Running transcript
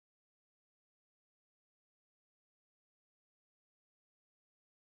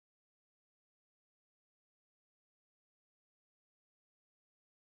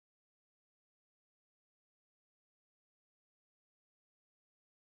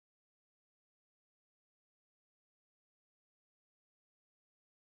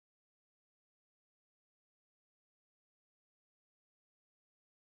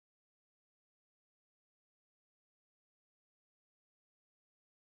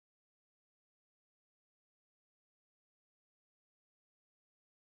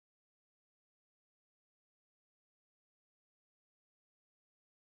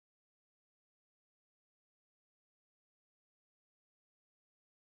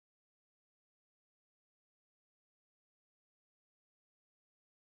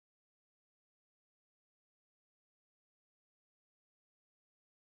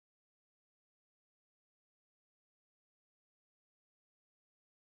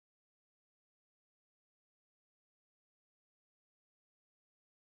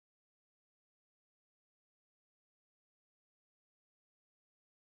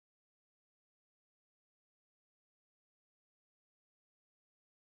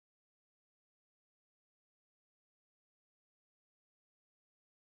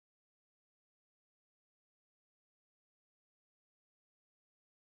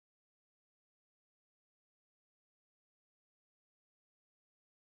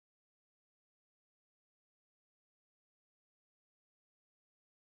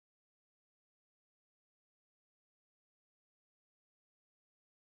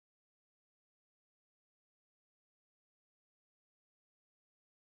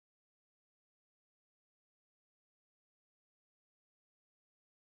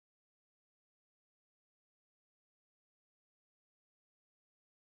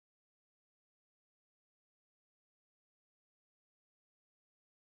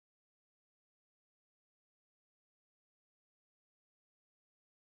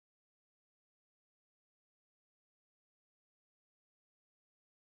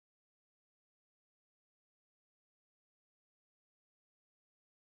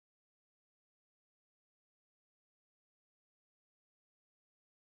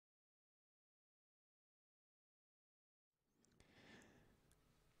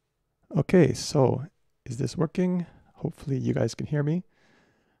Okay, so is this working? Hopefully you guys can hear me.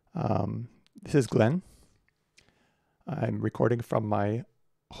 This is Glenn. I'm recording from my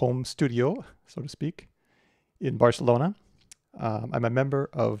home studio, so to speak, in Barcelona. I'm a member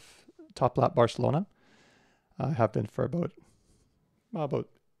of Top Lap Barcelona. I have been for about a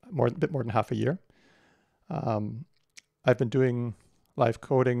bit more than half a year. I've been doing live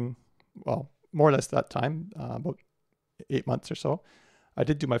coding, well, more or less that time, about 8 months or so. I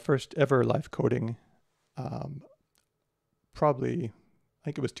did do my first ever live coding, probably, I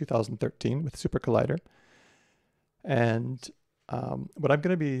think it was 2013 with Super Collider. And what I'm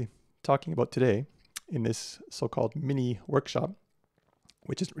going to be talking about today in this so-called mini workshop,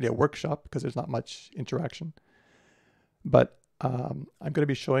 which isn't really a workshop because there's not much interaction, but I'm going to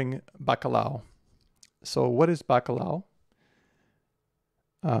be showing Bacalao. So what is Bacalao?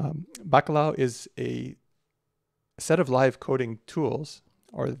 Bacalao is a set of live coding tools,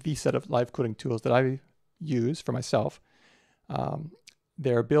 or the set of live coding tools that I use for myself.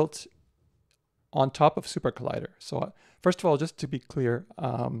 They're built on top of Super Collider. So first of all, just to be clear,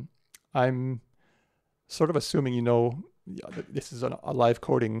 I'm sort of assuming you know that this is a live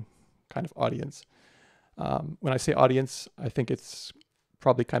coding kind of audience. When I say audience, I think it's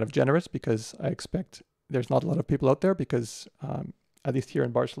probably kind of generous because I expect there's not a lot of people out there because at least here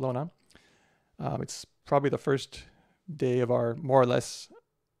in Barcelona, it's probably the first day of our more or less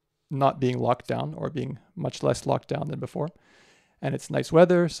not being locked down, or being much less locked down than before. And it's nice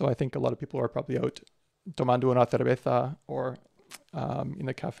weather, so I think a lot of people are probably out tomando una cerveza, or in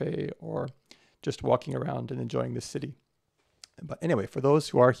a cafe, or just walking around and enjoying the city. But anyway, for those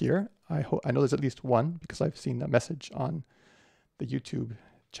who are here, I know there's at least one because I've seen a message on the YouTube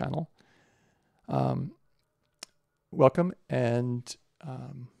channel. Welcome, and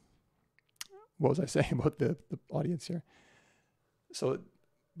what was I saying about the audience here? So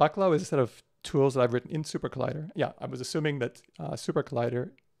Bacalao is a set of tools that I've written in Super Collider. Yeah, I was assuming that Super Collider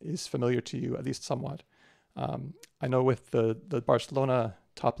is familiar to you, at least somewhat. I know with the Barcelona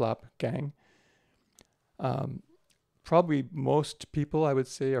Top Lap gang, probably most people, I would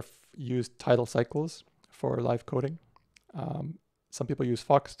say, use tidal cycles for live coding. Some people use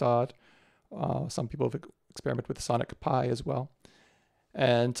Foxdot. Some people have experimented with Sonic Pi as well.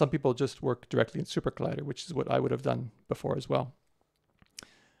 And some people just work directly in Super Collider, which is what I would have done before as well.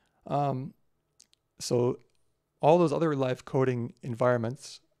 So all those other live coding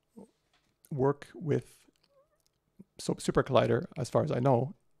environments work with Super Collider, as far as I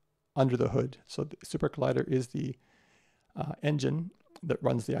know, under the hood. So the Super Collider is the engine that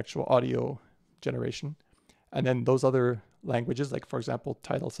runs the actual audio generation. And then those other languages, like for example,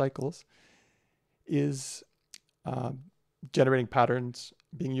 tidal cycles, is generating patterns,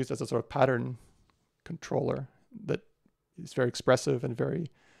 being used as a sort of pattern controller that is very expressive and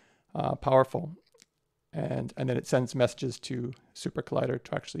very powerful. And then it sends messages to Super Collider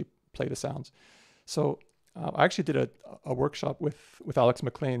to actually play the sounds. So I actually did a workshop with Alex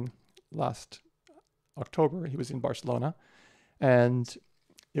McLean last October. He was in Barcelona, and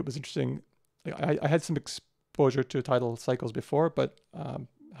it was interesting. I had some exposure to tidal cycles before, but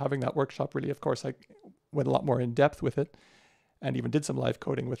having that workshop really, of course, I went a lot more in depth with it and even did some live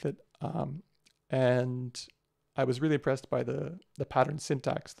coding with it. And I was really impressed by the pattern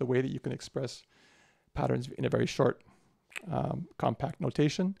syntax, the way that you can express patterns in a very short, compact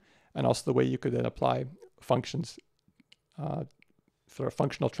notation, and also the way you could then apply functions, sort of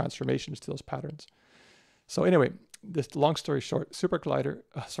functional transformations to those patterns. So anyway, this long story short,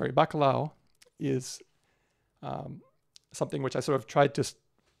 Bacalao is something which I sort of tried to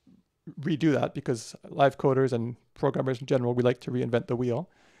redo that because live coders and programmers in general, we like to reinvent the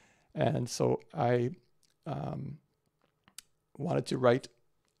wheel. And so I wanted to write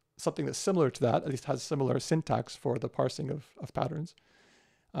something that's similar to that, at least has similar syntax for the parsing of patterns,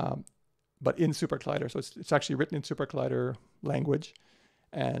 but in Super Collider. So it's actually written in Super Collider language,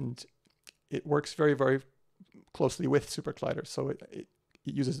 and it works very, very closely with Super Collider. So it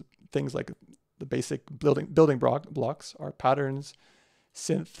uses things like the basic building blocks are patterns,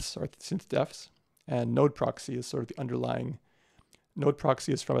 synths or synth defs, and node proxy is sort of the underlying. Node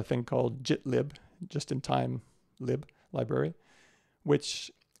proxy is from a thing called jitlib, just in time lib library, which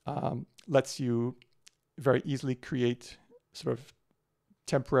lets you very easily create sort of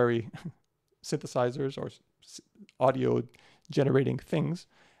temporary synthesizers or audio generating things,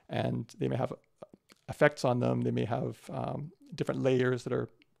 and they may have effects on them. They may have different layers that are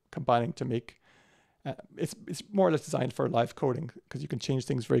combining to make. It's more or less designed for live coding because you can change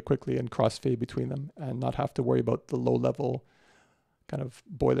things very quickly and crossfade between them and not have to worry about the low level kind of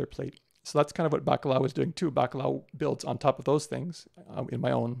boilerplate. So that's kind of what Bacalao is doing too. Bacalao builds on top of those things in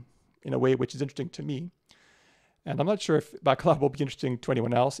my own in a way which is interesting to me. And I'm not sure if Bacalao will be interesting to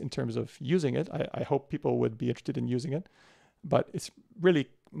anyone else in terms of using it. I hope people would be interested in using it, but it's really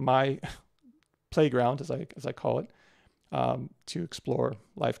my playground, as I call it, to explore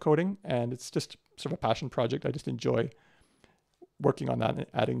live coding. And it's just sort of a passion project. I just enjoy working on that and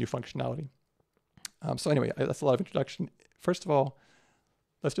adding new functionality. So anyway, that's a lot of introduction. First of all,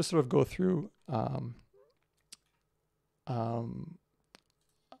 let's just sort of go through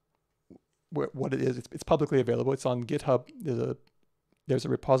what it is. It's publicly available. It's on GitHub. There's a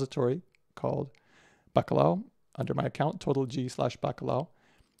repository called Bacalao under my account, totalg/Bacalao,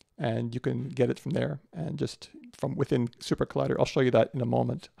 and you can get it from there and just from within SuperCollider. I'll show you that in a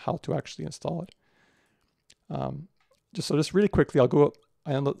moment, how to actually install it. Just really quickly, I'll go up.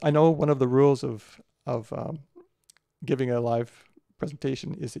 I know one of the rules of giving a live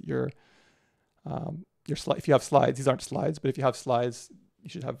presentation is that your slide, if you have slides, these aren't slides, but if you have slides, you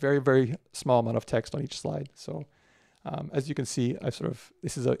should have very, very small amount of text on each slide. So as you can see,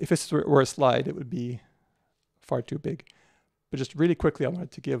 if this were a slide, it would be far too big. But just really quickly, I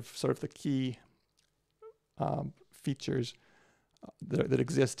wanted to give sort of the key features that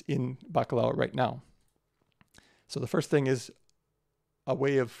exist in Bacalao right now. So the first thing is a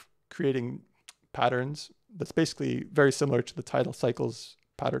way of creating patterns that's basically very similar to the title cycles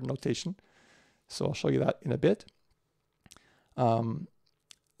pattern notation. So I'll show you that in a bit. So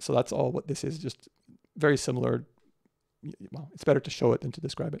that's all what this is, just very similar. Well, it's better to show it than to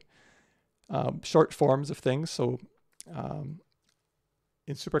describe it. Short forms of things. So in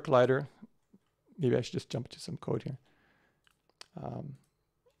SuperCollider, maybe I should just jump to some code here.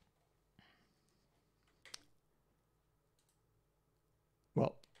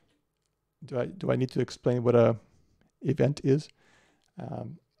 Well, do I need to explain what a event is?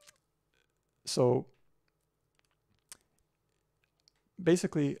 So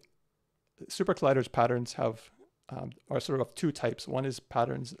basically, SuperCollider's patterns are sort of two types. One is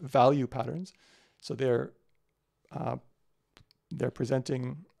patterns, value patterns. So they're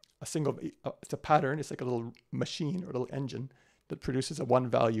presenting a single. It's a pattern. It's like a little machine or a little engine that produces a one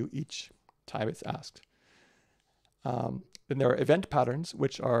value each time it's asked. Then there are event patterns,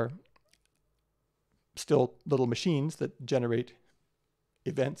 which are still little machines that generate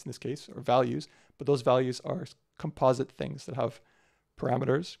events in this case, or values, but those values are composite things that have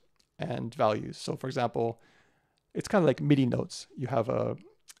parameters and values. So for example, it's kind of like MIDI notes. You have the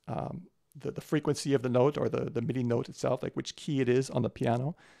frequency of the note, or the MIDI note itself, like which key it is on the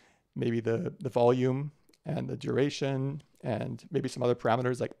piano, maybe the volume and the duration, and maybe some other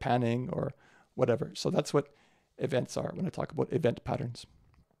parameters like panning or whatever. So that's what events are when I talk about event patterns.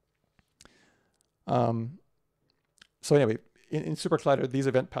 So anyway, in SuperCollider, these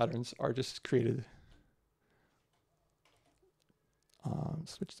event patterns are just created.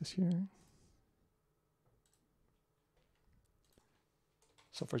 Switch this here.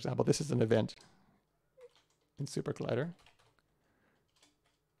 So for example, this is an event in SuperCollider.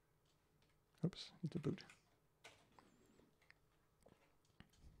 Oops, need to boot.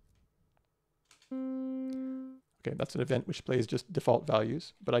 Okay, that's an event which plays just default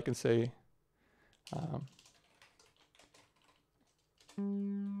values, but I can say, I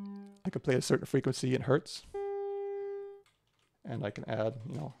could play a certain frequency in hertz, and I can add,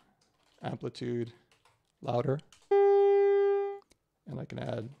 amplitude, louder, and I can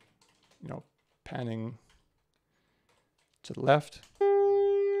add, panning to the left.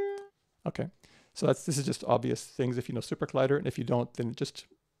 Okay, so this is just obvious things if you know SuperCollider, and if you don't, then it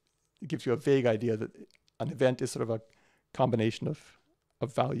gives you a vague idea that an event is sort of a combination of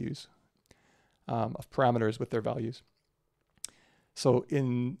values, of parameters with their values. So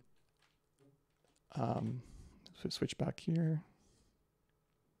switch back here.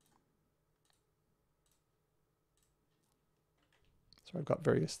 So I've got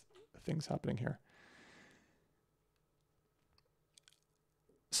various things happening here.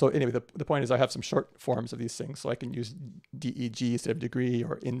 So anyway, the point is I have some short forms of these things. So I can use DEG instead of degree,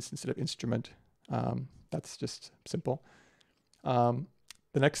 or ins instead of instrument. That's just simple. The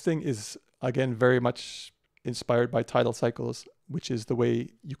next thing is, again, very much inspired by title cycles, which is the way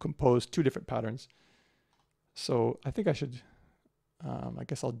you compose two different patterns. So I think I should, I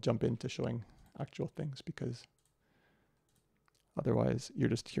guess I'll jump into showing actual things, because otherwise you're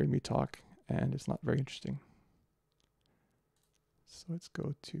just hearing me talk and it's not very interesting. So let's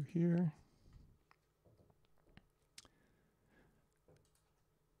go to here.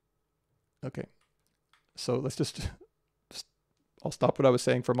 Okay, so let's I'll stop what I was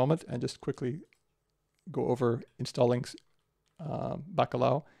saying for a moment and just quickly go over installing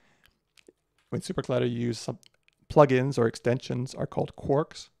Bacalao. When SuperCollider, you use some plugins or extensions are called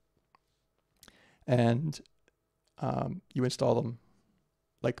quarks. and you install them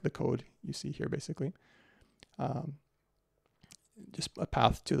like the code you see here, basically. Just a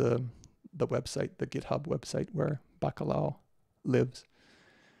path to the website, the GitHub website where Bacalao lives.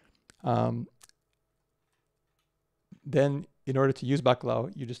 Then in order to use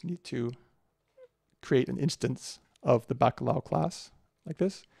Bacalao, you just need to create an instance of the Bacalao class like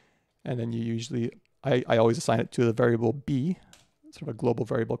this. And then you usually, I always assign it to the variable B, sort of a global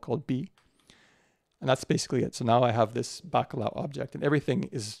variable called B. And that's basically it. So now I have this Bacalao object, and everything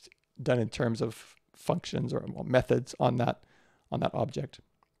is done in terms of functions or methods on that object.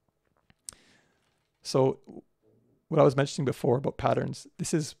 So what I was mentioning before about patterns,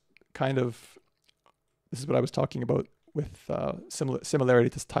 this is what I was talking about with similarity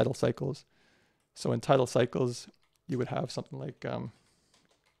to tidal cycles. So in tidal cycles, you would have something like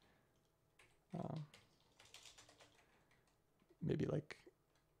maybe like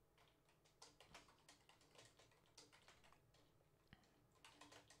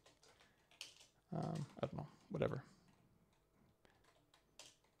I don't know, whatever.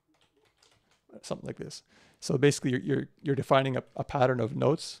 Something like this. So basically you're defining a pattern of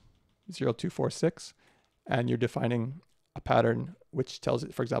notes, 0, 2, 4, 6, and you're defining a pattern which tells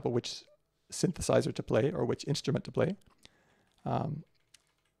it, for example, which synthesizer to play or which instrument to play.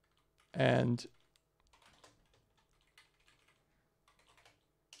 And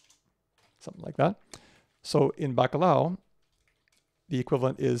something like that. So in Bacalao, the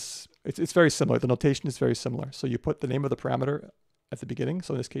equivalent is, it's very similar. The notation is very similar. So you put the name of the parameter at the beginning.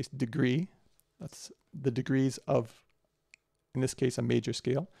 So in this case, degree, that's the degrees of, in this case, a major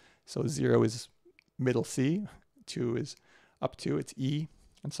scale. So 0 is middle C, 2 is up 2, it's E,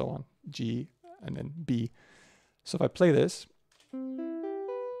 and so on, G, and then B. So if I play this,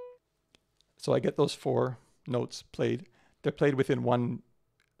 so I get those 4 notes played. They're played within one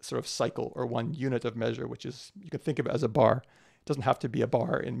sort of cycle or one unit of measure, which is, you can think of it as a bar. It doesn't have to be a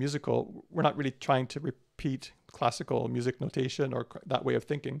bar in musical. We're not really trying to repeat classical music notation or that way of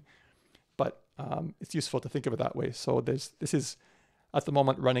thinking, but it's useful to think of it that way. So this is at the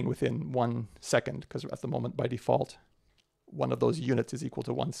moment running within 1 second, because at the moment by default, one of those units is equal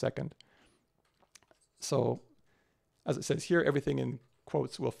to 1 second. So as it says here, everything in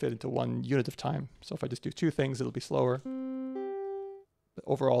quotes will fit into 1 unit of time. So if I just do 2 things, it'll be slower. But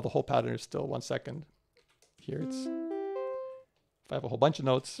overall, the whole pattern is still 1 second. Here it's, if I have a whole bunch of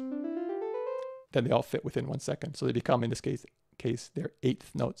notes, then they all fit within 1 second. So they become, in this case they're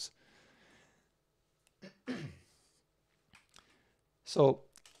 8th notes. So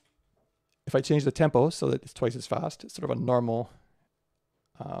if I change the tempo so that it's twice as fast, it's sort of a normal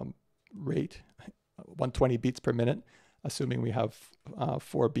rate, 120 beats per minute, assuming we have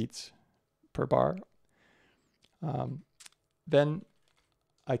 4 beats per bar. Then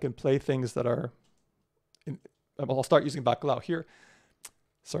I can play things that are, I'll start using Bacalao here.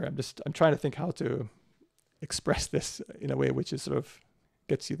 Sorry, I'm trying to think how to express this in a way which is sort of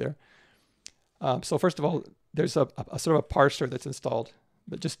gets you there. So first of all, there's a sort of a parser that's installed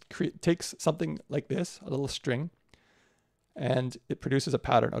that just takes something like this, a little string, and it produces a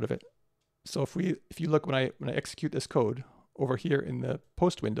pattern out of it. So if you look when I execute this code over here in the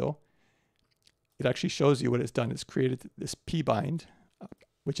post window, it actually shows you what it's done. It's created this p-bind,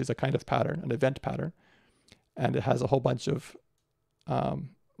 which is a kind of pattern, an event pattern, and it has a whole bunch of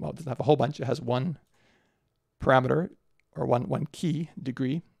well, it doesn't have a whole bunch. It has 1 parameter or one key,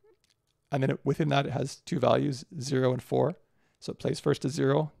 degree. And then within that, it has 2 values, 0 and 4. So it plays first a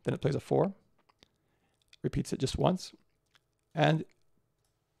 0, then it plays a 4. Repeats it just once. And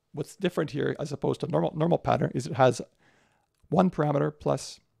what's different here, as opposed to normal pattern, is it has 1 parameter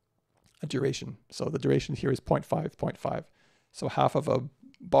plus a duration. So the duration here is 0.5, 0.5. So half of a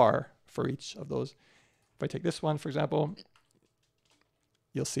bar for each of those. If I take this one, for example,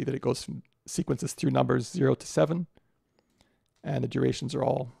 you'll see that it goes from sequences through numbers 0 to 7. And the durations are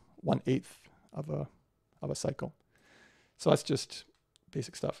all 1/8 of a cycle. So that's just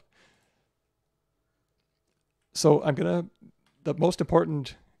basic stuff. So the most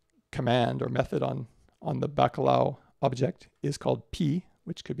important command or method on the Bacalao object is called P,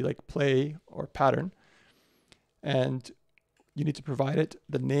 which could be like play or pattern. And you need to provide it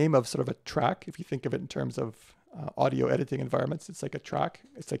the name of sort of a track. If you think of it in terms of audio editing environments, it's like a track.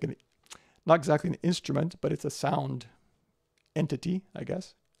 It's like not exactly an instrument, but it's a sound entity, I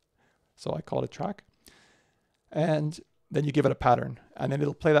guess. So I call it a track. And then you give it a pattern, and then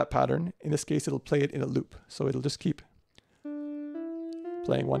it'll play that pattern. In this case, it'll play it in a loop. So it'll just keep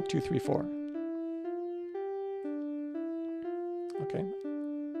playing 1, 2, 3, 4. Okay.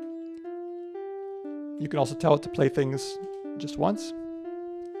 You can also tell it to play things just once.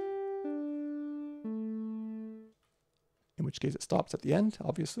 which case it stops at the end,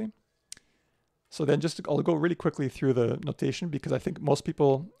 obviously. So then I'll go really quickly through the notation, because I think most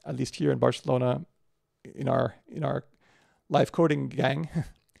people, at least here in Barcelona, in our live coding gang,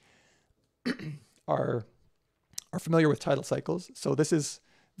 are familiar with tidal cycles. So this is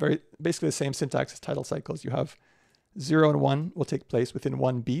basically the same syntax as tidal cycles. You have 0 and 1 will take place within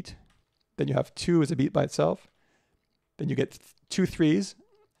one beat. Then you have 2 as a beat by itself. Then you get 2 3s,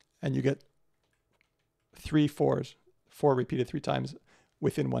 and you get 3 4s, 4 repeated 3 times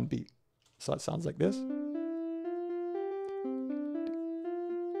within one beat. So it sounds like this.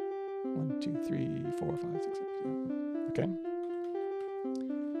 1 2 3 4 5 6 7. Okay.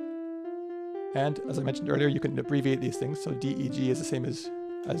 And as I mentioned earlier, you can abbreviate these things. So DEG is the same as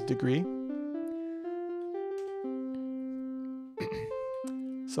degree.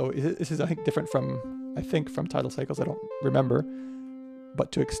 So this is, I think, different from tidal cycles. I don't remember.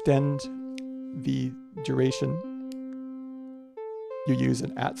 But to extend the duration, you use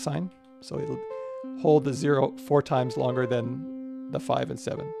an @ sign. So it'll hold the 0 4 times longer than the 5 and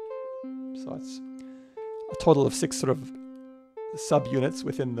 7. So that's a total of 6 sort of subunits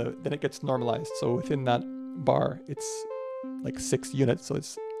within then it gets normalized. So within that bar, it's like 6 units. So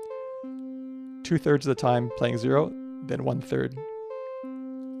it's 2/3 of the time playing 0, then 1/3.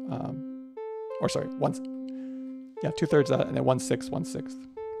 Or sorry, 2/3 of that, and then 1/6, 1/6.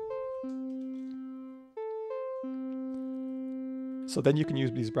 So then you can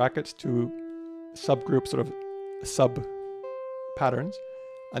use these brackets to subgroup sort of sub patterns,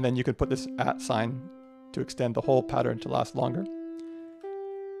 and then you can put this @ sign to extend the whole pattern to last longer.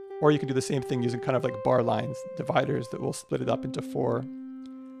 Or you can do the same thing using kind of like bar lines, dividers that will split it up into 4.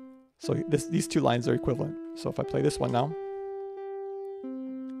 So these 2 lines are equivalent. So if I play this one now,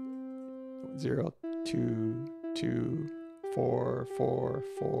 0 2 2 4 4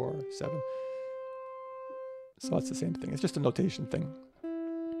 4 7. So that's the same thing. It's just a notation thing.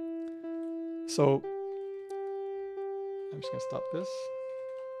 So I'm just going to stop this.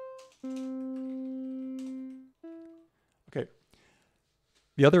 Okay.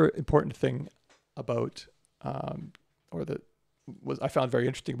 The other important thing about, I found very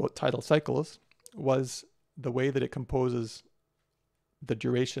interesting about tidal cycles, was the way that it composes the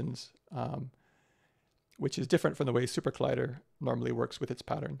durations, which is different from the way Super Collider normally works with its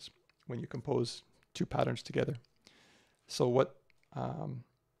patterns when you compose 2 patterns together. So what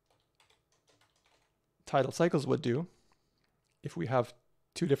tidal cycles would do, if we have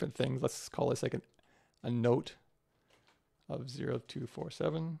 2 different things, let's call this like a note of 0 2 4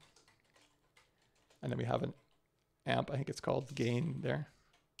 7, and then we have an amp, I think it's called gain there,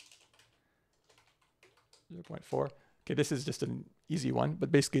 0.4. Okay, this is just an easy one,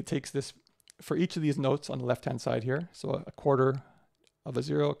 but basically it takes this for each of these notes on the left hand side here. So a quarter of a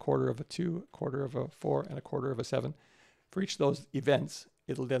 0, a quarter of a 2, a quarter of a 4, and a quarter of a 7. For each of those events,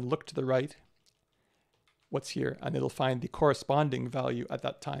 it'll then look to the right, what's here, and it'll find the corresponding value at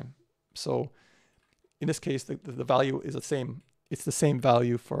that time. So in this case, the value is the same. It's the same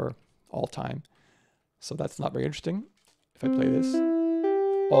value for all time. So that's not very interesting. If I play this,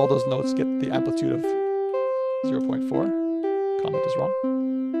 all those notes get the amplitude of 0.4. Comment is wrong.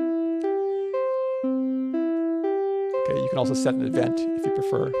 Okay, you can also set an event if you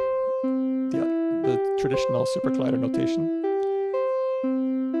prefer the traditional Super Collider notation.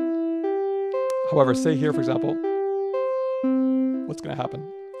 However, say here, for example, what's going to happen?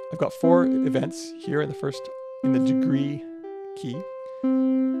 I've got 4 events here in the degree key.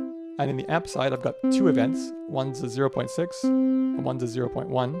 And in the amp side, I've got 2 events. One's a 0.6 and one's a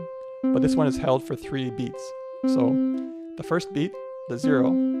 0.1. But this one is held for 3 beats. So the first beat, the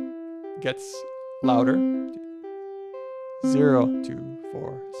 0, gets louder. 0 2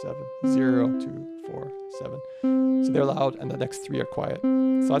 4 7, 0 2 4 7. So they're loud, and the next 3 are quiet.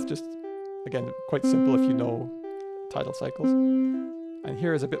 So that's just, again, quite simple if you know tidal cycles. And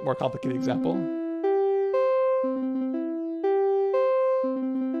here is a bit more complicated example.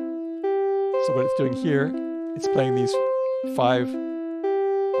 So what it's doing here, it's playing these 5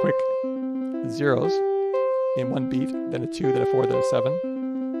 quick 0s in one beat, then a 2, then a 4, then a 7.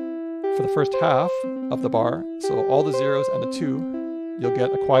 For the first half of the bar, so all the 0s and the 2, you'll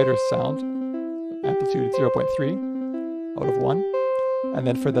get a quieter sound, amplitude 0.3 out of 1. And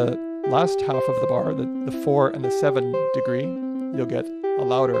then for the last half of the bar, the 4 and the 7 degree, you'll get a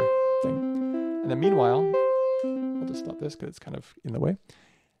louder thing. And then meanwhile, I'll just stop this because it's kind of in the way.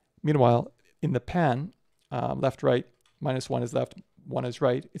 Meanwhile, in the pan, left, right, -1 is left, 1 is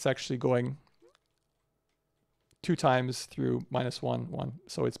right, it's actually going 2 times through -1, 1.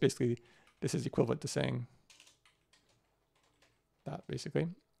 So it's basically, this is equivalent to saying that, basically,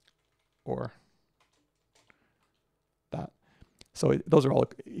 or that. So those are all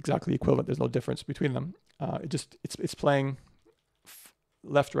exactly equivalent. There's no difference between them. It's playing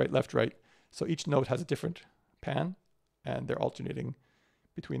left, right. So each note has a different pan, and they're alternating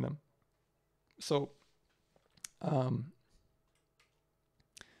between them. So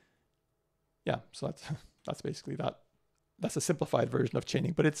yeah, so that's basically that. That's a simplified version of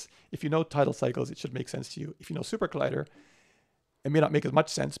chaining, but if you know tidal cycles, it should make sense to you. If you know Super Collider, it may not make as much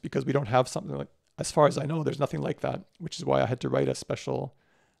sense because we don't have something like, as far as I know, there's nothing like that, which is why I had to write a special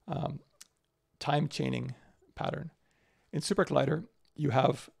time chaining pattern. In Super Collider, you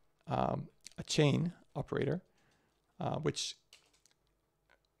have a chain operator, which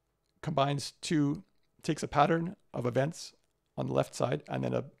takes a pattern of events on the left side and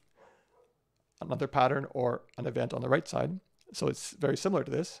then another pattern or an event on the right side. So it's very similar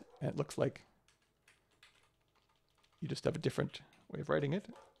to this, and it looks like you just have a different way of writing it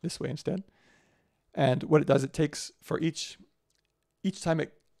this way instead. And what it does, it takes for each time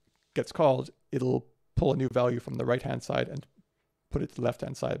it gets called, it'll pull a new value from the right-hand side and put it to the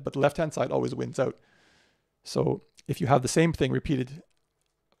left-hand side. But the left-hand side always wins out. So if you have the same thing repeated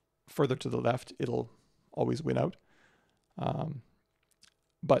further to the left, it'll always win out.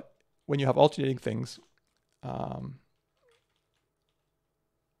 But when you have alternating things, they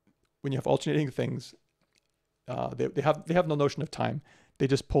have no notion of time. They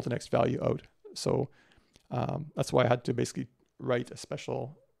just pull the next value out. So that's why I had to basically write a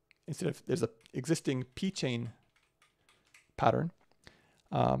special, instead of there's a existing P chain pattern,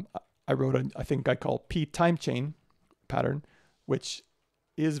 I wrote I think I call P time chain pattern, which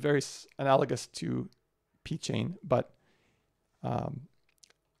is very analogous to P chain, but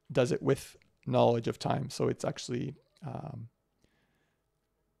does it with knowledge of time. So it's actually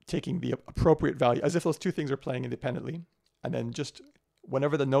taking the appropriate value, as if those two things are playing independently, and then just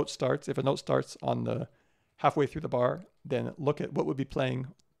whenever the note starts, if a note starts on the halfway through the bar, then look at what would be playing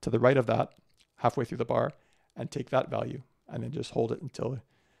to the right of that halfway through the bar and take that value and then just hold it until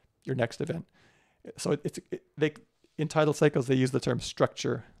your next event. So in tidal cycles, they use the term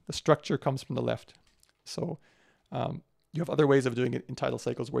structure. The structure comes from the left. So you have other ways of doing it in tidal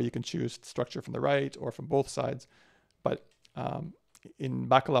cycles where you can choose structure from the right or from both sides. But in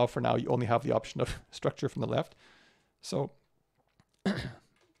Bacalao, for now, you only have the option of structure from the left. So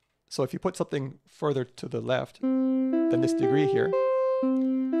if you put something further to the left than this degree here,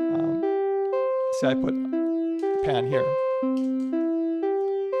 say I put a pan here,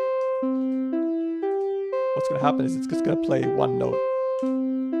 what's going to happen is it's just going to play one note.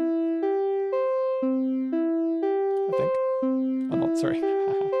 I think. Oh no, sorry.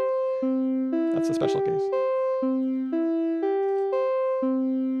 That's a special case.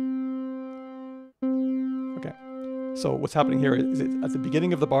 Okay. So what's happening here is at the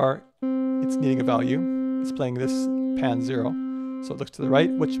beginning of the bar, it's needing a value. It's playing this pan 0. So it looks to the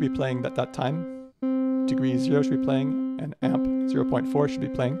right, what should be playing at that time? Degree 0 should be playing, and amp 0.4 should be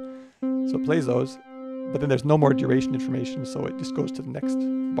playing. So it plays those, but then there's no more duration information, so it just goes to the next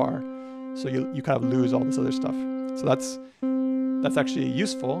bar. So you kind of lose all this other stuff. So that's actually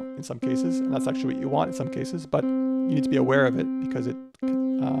useful in some cases, and that's actually what you want in some cases, but you need to be aware of it because it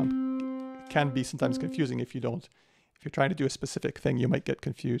can be sometimes confusing if you're trying to do a specific thing, you might get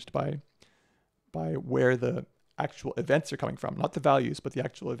confused by where the actual events are coming from, not the values, but the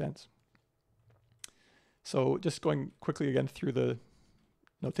actual events. So just going quickly again through the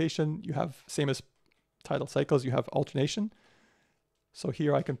notation, you have, same as tidal cycles, you have alternation. So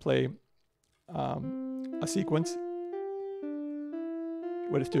here I can play a sequence.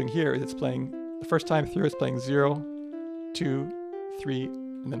 What it's doing here is it's playing, the first time through it's playing 0, 2, 3,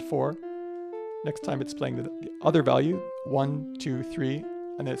 and then 4. Next time it's playing the other value, 1, 2, 3,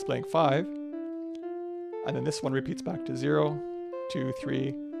 and then it's playing 5. And then this one repeats back to 0, 2,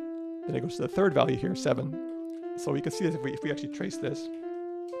 3, then it goes to the third value here, 7. So we can see this if we actually trace this.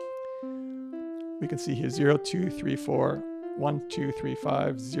 We can see here 0, 2, 3, 4, 1, 2, 3,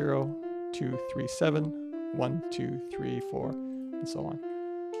 5, 0, 2, 3, 7, 1, 2, 3, 4, and so on.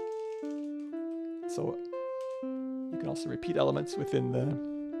 So you can also repeat elements within the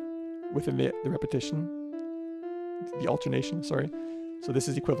repetition, the alternation, sorry. So this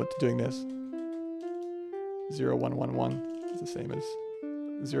is equivalent to doing this. 0, 1, 1, 1 is the same as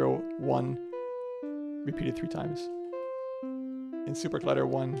 0, 1 repeated 3 times. In Super Collider,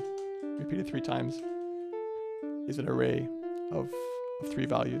 1 repeated 3 times is an array of 3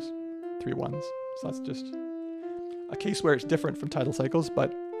 values, 3 ones. So that's just a case where it's different from tidal cycles,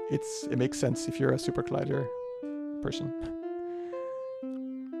 but it makes sense if you're a Super Collider person.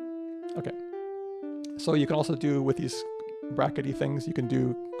 Okay. So you can also do with these brackety things, you can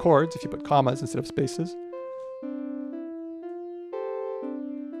do chords if you put commas instead of spaces.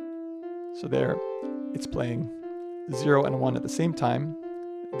 So there, it's playing 0 and 1 at the same time,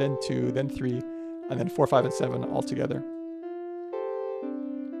 then 2, then 3, and then 4, 5, and 7 all together.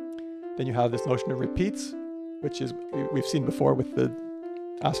 Then you have this notion of repeats, which is we've seen before with the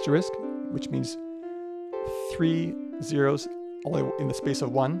asterisk, which means 3 zeros only in the space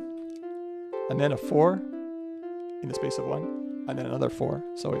of 1, and then a 4 in the space of 1, and then another 4.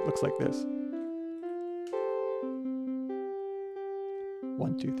 So it looks like this.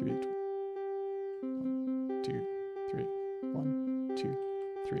 1, 2, 3, 1, 2, 3, 1, 2,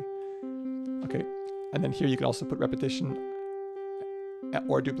 3. Okay, and then here you can also put repetition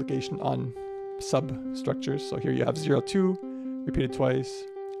or duplication on substructures. So here you have 0, 2 repeated twice,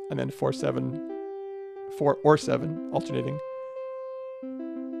 and then 4, 7, 4 or 7 alternating,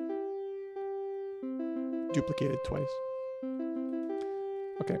 duplicated twice.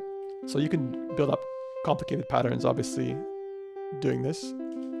 Okay, so you can build up complicated patterns, obviously, doing this.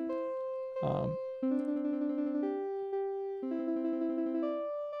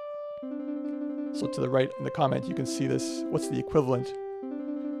 So to the right in the comment, you can see this. What's the equivalent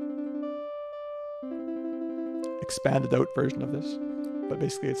expanded out version of this? But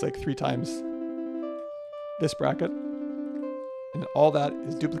basically, it's like 3 times this bracket, and all that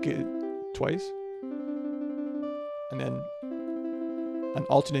is duplicated twice, and then an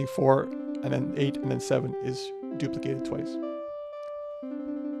alternating 4, and then 8, and then 7 is duplicated twice.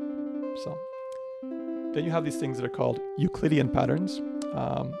 So then you have these things that are called Euclidean patterns.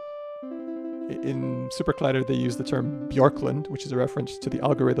 In Super Collider, they use the term Bjorklund, which is a reference to the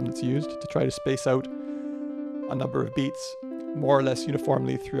algorithm that's used to try to space out a number of beats more or less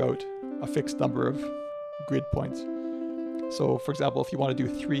uniformly throughout a fixed number of grid points. So for example, if you want to do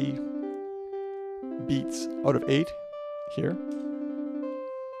 3 beats out of 8 here,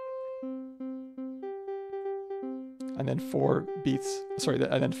 and then 5 beats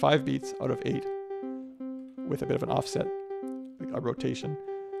out of 8 with a bit of an offset, like a rotation.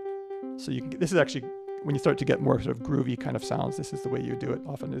 So you can this is actually, when you start to get more sort of groovy kind of sounds, this is the way you do it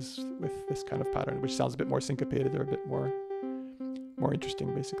often, is with this kind of pattern, which sounds a bit more syncopated or a bit more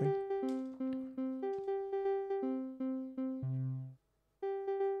interesting, basically.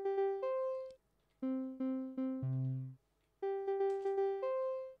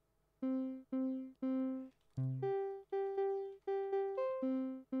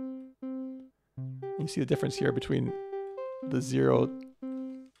 You see the difference here between the 0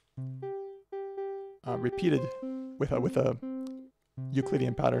 repeated with a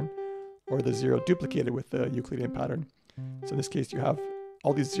Euclidean pattern, or the 0 duplicated with the Euclidean pattern. So in this case, you have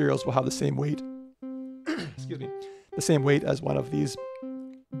all these zeros will have the same weight, excuse me, the same weight as one of these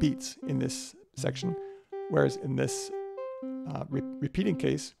beats in this section, whereas in this repeating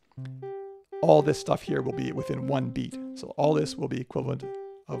case, all this stuff here will be within 1 beat. So all this will be equivalent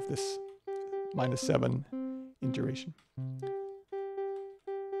of this -7 in duration.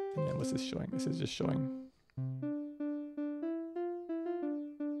 And then what's this showing? This is just showing.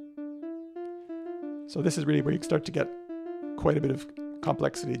 So this is really where you start to get quite a bit of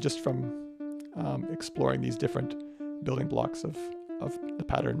complexity just from exploring these different building blocks of the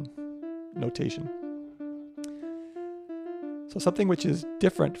pattern notation. So something which is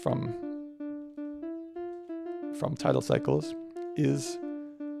different from tidal cycles is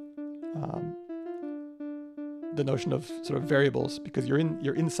the notion of sort of variables, because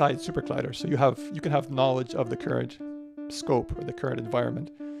you're inside Super Collider, so you can have knowledge of the current scope or the current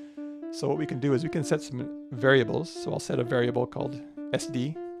environment. So what we can do is we can set some variables. So I'll set a variable called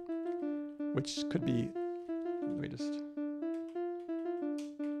SD, which could be, let me just,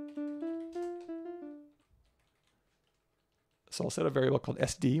 so I'll set a variable called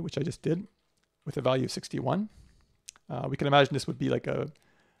SD, which I just did, with a value of 61. We can imagine this would be like a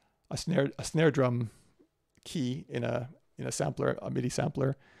snare drum key in a sampler, a MIDI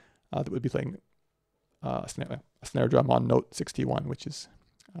sampler that would be playing a snare drum on note 61, which is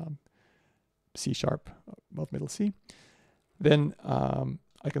C sharp above middle C. Then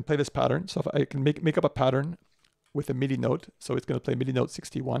I can play this pattern. So if I can make up a pattern with a MIDI note, so it's going to play MIDI note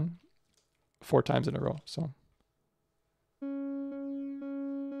 61 4 times in a row. So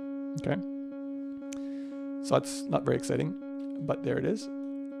okay, so that's not very exciting, but there it is.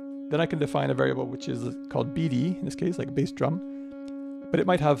 Then I can define a variable which is called BD, in this case, like bass drum, but it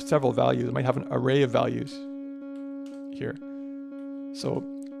might have several values. It might have an array of values here. So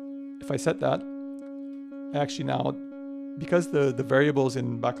if I set that, I actually now, because the variables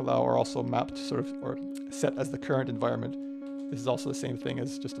in Bacalao are also mapped sort of, or set as the current environment, this is also the same thing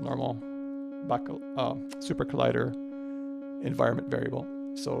as just a normal Super Collider environment variable.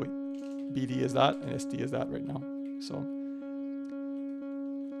 So BD is that, and SD is that right now. So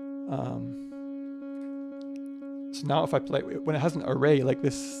So now if I play, when it has an array like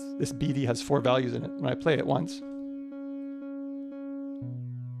this BD has 4 values in it, when I play it once,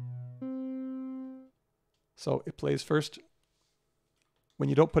 so it plays first, when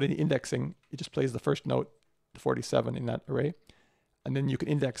you don't put any indexing, it just plays the first note, the 47 in that array. And then you can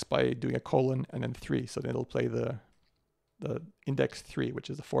index by doing a colon and then 3. So then it'll play the index 3, which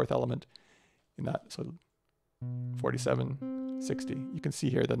is the 4th element in that. So 47, 60. You can see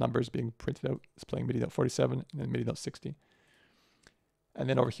here the numbers being printed out. It's playing MIDI note 47 and then MIDI note 60. And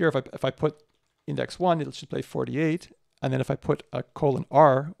then over here, if I put index 1, it should play 48. And then if I put a colon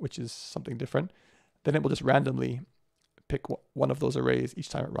R, which is something different, then it will just randomly pick one of those arrays each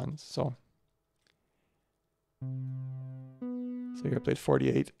time it runs. So here I played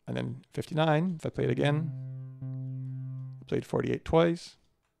 48 and then 59. If I play it again, I played 48 twice.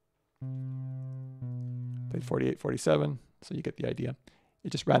 Played 48, 47. So you get the idea.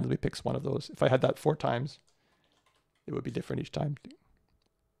 It just randomly picks one of those. If I had that 4 times, it would be different each time,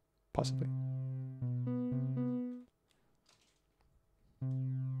 possibly.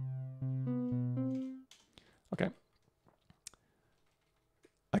 Okay.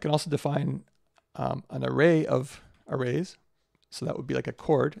 I can also define an array of arrays. So that would be like a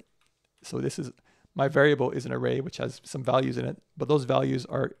chord. So this is, my variable is an array which has some values in it, but those values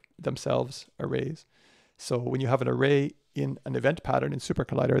are themselves arrays. So when you have an array in an event pattern in Super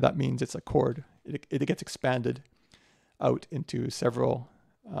Collider, that means it's a chord. It gets expanded out into several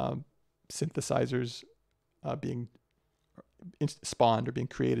synthesizers being spawned or being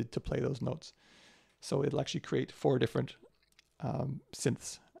created to play those notes. So it'll actually create 4 different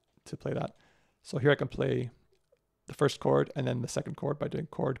synths to play that. So here I can play the first chord and then the second chord by doing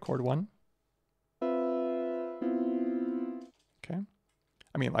chord 1. Okay.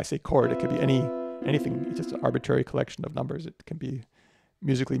 I mean, I say chord, it could be anything. It's just an arbitrary collection of numbers. It can be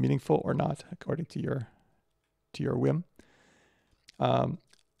musically meaningful or not, according to your whim. I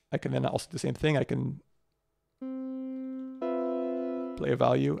can then also do the same thing. I can play a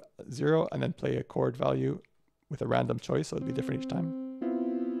value 0 and then play a chord value with a random choice, so it'll be different each time.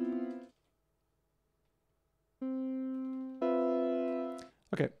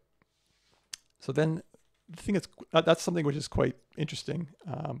 Okay, so then the thing is, that's something which is quite interesting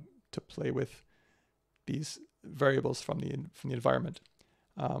to play with these variables from the environment.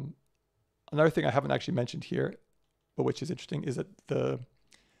 Another thing I haven't actually mentioned here, but which is interesting, is that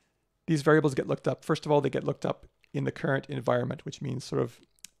these variables get looked up. First of all, they get looked up in the current environment, which means sort of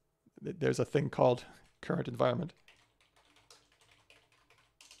there's a thing called current environment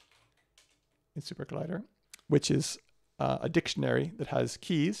in Super Collider, which is a dictionary that has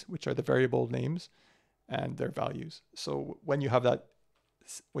keys, which are the variable names and their values. So when you have a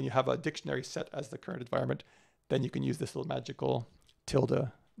dictionary set as the current environment, then you can use this little magical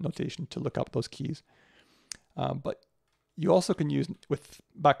tilde notation to look up those keys. But you also can use, with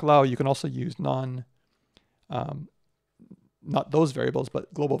Bacalao, you can also use not those variables,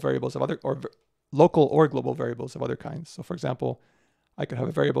 but global variables of other, or local or global variables of other kinds. So for example, I could have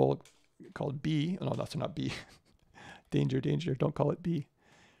a variable called B. Oh, no, that's not B. Danger, danger, don't call it B.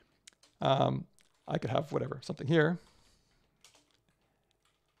 I could have whatever, something here.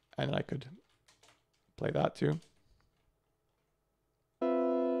 And I could play that too.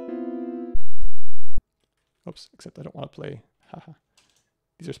 Oops, except I don't want to play, haha.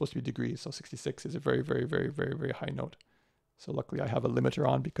 These are supposed to be degrees, so 66 is a very, very, very, very, very high note. So luckily I have a limiter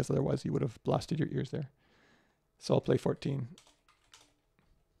on, because otherwise you would have blasted your ears there. So I'll play 14.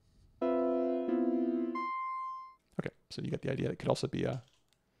 Okay, so you get the idea. It could also be an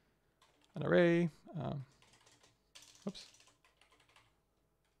array. Oops.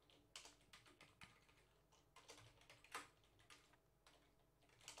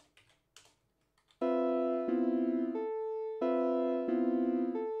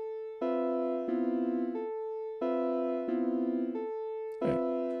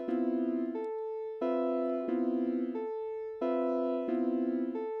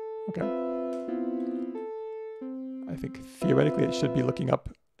 Okay. I think theoretically it should be looking up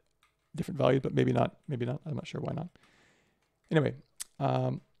different values, but maybe not. Maybe not. I'm not sure why not. Anyway,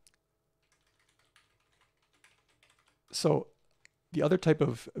 so the other type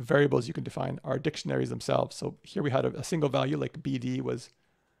of variables you can define are dictionaries themselves. So here we had a single value, like BD was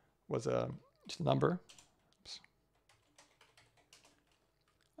just a number.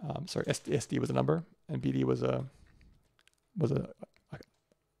 Sorry, SD was a number, and BD was an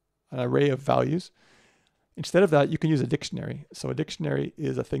array of values. Instead of that, you can use a dictionary. So a dictionary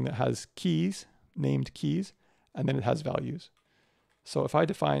is a thing that has keys, named keys, and then it has values. So if I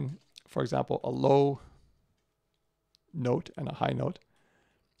define, for example, a low note and a high note,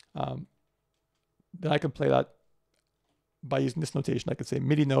 Um, then I can play that by using this notation. I could say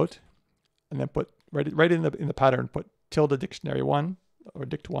MIDI note, and then put right in the pattern, put tilde dictionary one or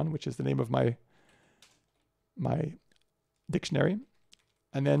dict1, which is the name of my dictionary,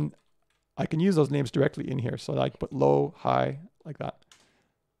 and then I can use those names directly in here. So I can put low, high, like that.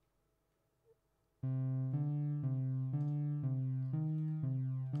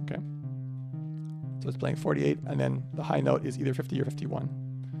 Okay. So it's playing 48, and then the high note is either 50 or 51.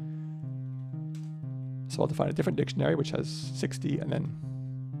 So I'll define a different dictionary, which has 60 and then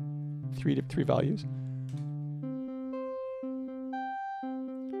three values.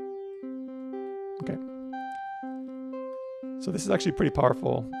 Okay. So this is actually pretty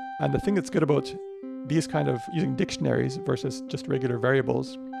powerful. And the thing that's good about these kind of using dictionaries versus just regular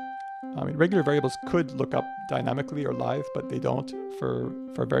variables, I mean, regular variables could look up dynamically or live, but they don't for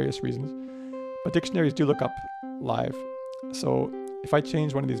various reasons. But dictionaries do look up live. So if I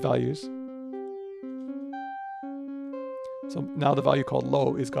change one of these values, so now the value called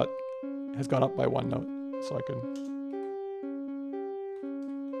low has gone up by one note. So I can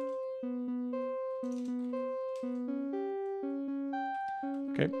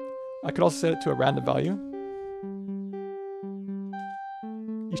I could also set it to a random value.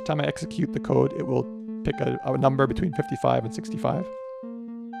 Each time I execute the code, it will pick a number between 55 and 65.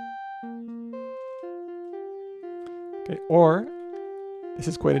 Okay, or this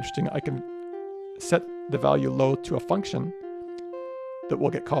is quite interesting. I can set the value low to a function that will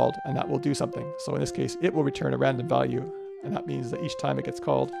get called, and that will do something. So in this case, it will return a random value, and that means that each time it gets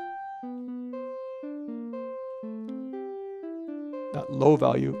called, that low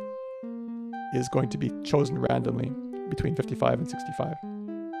value is going to be chosen randomly between 55 and 65.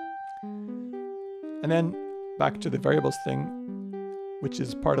 And then back to the variables thing, which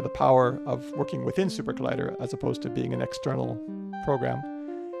is part of the power of working within SuperCollider as opposed to being an external program.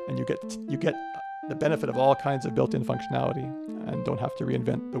 And you get the benefit of all kinds of built-in functionality and don't have to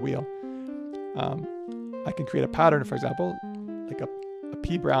reinvent the wheel. I can create a pattern, for example, like a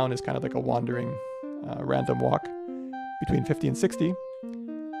P brown is kind of like a wandering random walk between 50 and 60,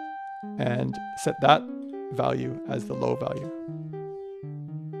 and set that value as the low value.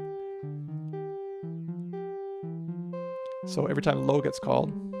 So every time low gets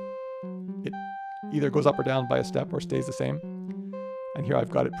called, it either goes up or down by a step or stays the same. And here I've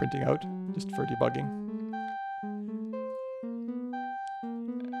got it printing out just for debugging.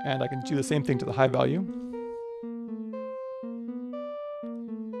 And I can do the same thing to the high value.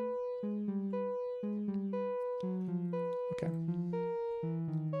 Okay.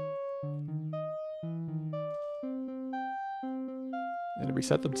 And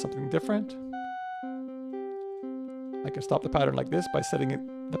reset them to something different. I can stop the pattern like this by setting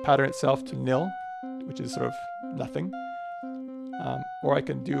the pattern itself to nil, which is sort of nothing. Or I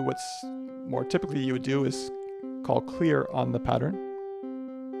can do what's more typically you would do is call clear on the pattern.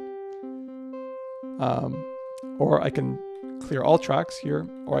 Or I can clear all tracks here,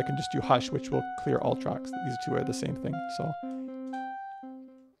 or I can just do hush, which will clear all tracks. These two are the same thing. So,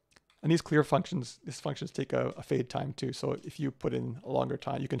 and these clear functions, these functions take a fade time too. So if you put in a longer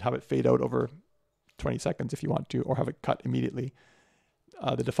time, you can have it fade out over 20 seconds if you want to, or have it cut immediately.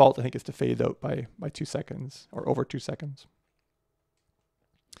 The default, I think, is to fade out by 2 seconds or over 2 seconds.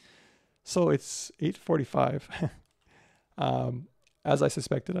 So it's 8:45. As I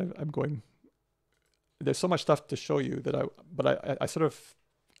suspected, I'm going. There's so much stuff to show you that I sort of,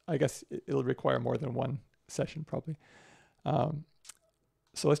 I guess it'll require more than one session probably.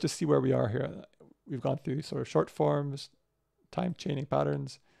 So let's just see where we are here. We've gone through sort of short forms, time chaining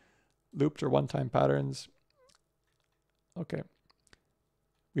patterns, looped or one-time patterns. Okay.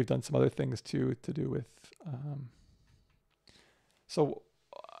 We've done some other things too to do with. So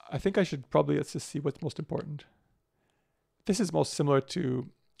I think I should probably, let's just see what's most important. This is most similar to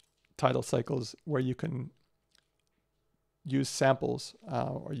tidal cycles, where you can use samples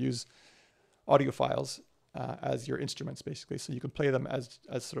or use audio files as your instruments, basically. So you can play them as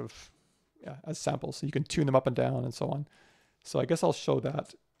sort of, as samples. So you can tune them up and down and so on. So I guess I'll show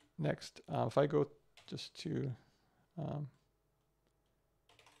that next. If I go just to, do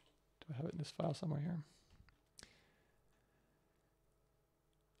I have it in this file somewhere here?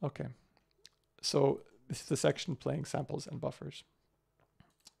 Okay, so this is the section playing samples and buffers.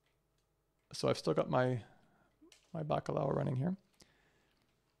 So I've still got my Bacalao running here.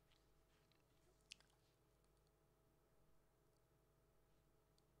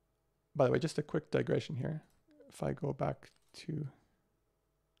 By the way, just a quick digression here. If I go back to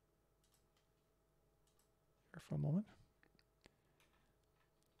here for a moment.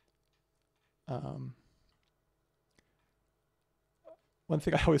 one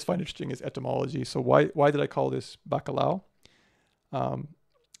thing I always find interesting is etymology. So why did I call this bacalao?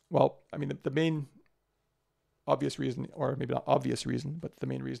 Well, I mean, the main obvious reason, or maybe not obvious reason, but the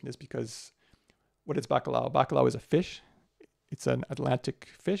main reason is because what is bacalao? Bacalao is a fish. It's an Atlantic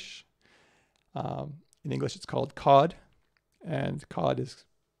fish. In English, it's called cod, and cod is,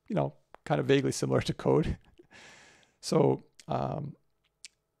 kind of vaguely similar to code. So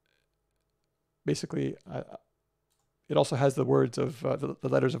basically, it also has the words of the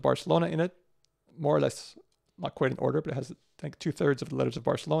letters of Barcelona in it, more or less, not quite in order, but it has, I think, 2/3 of the letters of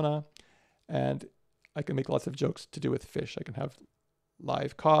Barcelona. And I can make lots of jokes to do with fish. I can have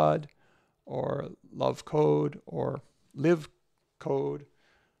live cod, or love code, or live code,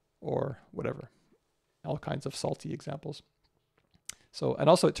 or whatever. All kinds of salty examples. So, and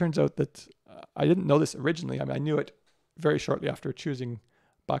also it turns out that I didn't know this originally. I mean, I knew it very shortly after choosing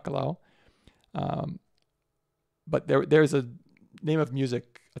bacalao. But there's a name of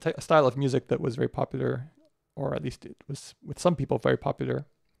music, a style of music that was very popular, or at least it was with some people very popular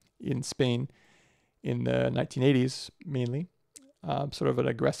in Spain in the 1980s mainly. Sort of an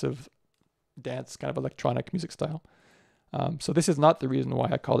aggressive dance, kind of electronic music style. So this is not the reason why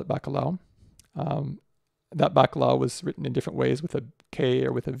I called it bacalao. That bacalao was written in different ways, with a K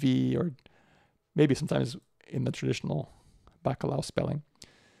or with a V, or maybe sometimes in the traditional bacalao spelling.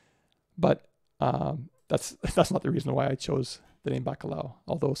 But that's not the reason why I chose the name bacalao.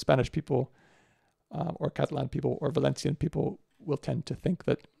 Although Spanish people, or Catalan people, or Valencian people will tend to think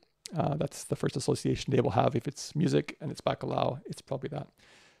that that's the first association they will have. If it's music and it's bacalao, it's probably that.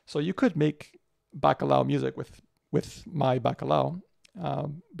 So you could make bacalao music with my bacalao,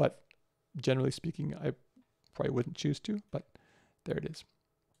 but generally speaking, I probably wouldn't choose to, but there it is.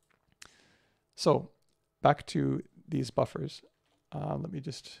 So back to these buffers. Let me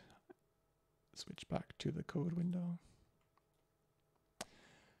just switch back to the code window.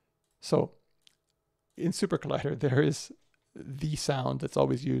 So in SuperCollider, there is the sound that's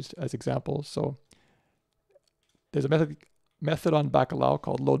always used as examples. So there's a method on Bacalao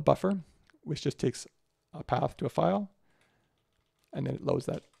called load buffer, which just takes a path to a file, and then it loads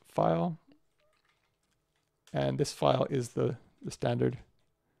that file. And this file is the standard.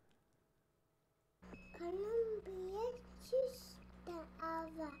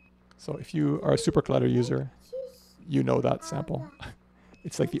 So if you are a SuperCollider user, you know that sample.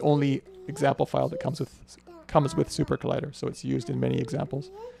 It's like the only example file that comes with SuperCollider, so it's used in many examples.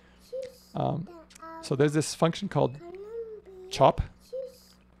 So there's this function called chop,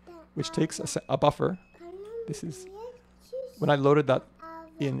 which takes a buffer. This is, when I loaded that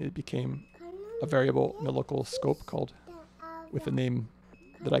in, it became a variable in the local scope called, with a name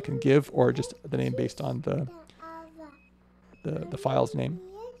that I can give, or just the name based on the file's name.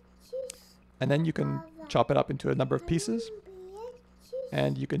 And then you can chop it up into a number of pieces,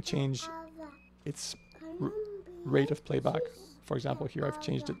 and you can change its rate of playback. For example, here I've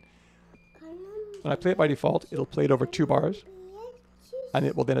changed it. When I play it by default, it'll play it over 2 bars, and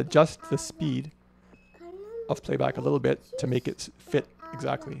it will then adjust the speed of playback a little bit to make it fit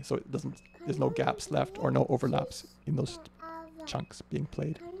exactly, so it doesn't, there's no gaps left or no overlaps in those chunks being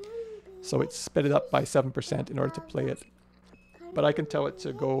played. So it's sped it up by 7% in order to play it. But I can tell it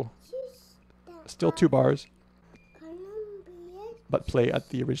to go still 2 bars, but play at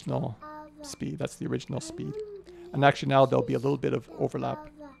the original speed. That's the original speed. And actually now there'll be a little bit of overlap,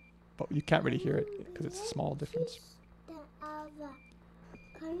 but you can't really hear it because it's a small difference.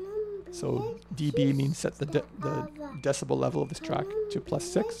 So dB means set the decibel level of this track to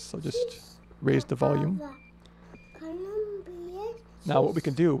 +6, so just raise the volume. Now what we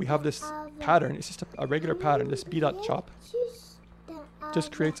can do, we have this pattern, it's just a regular pattern, this b.chop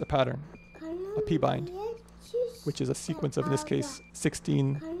just creates a pattern, a p-bind, which is a sequence of, in this case,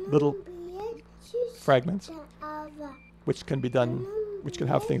 16 little fragments, which can be done, which can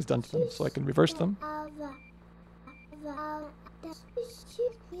have things done to them. So I can reverse them.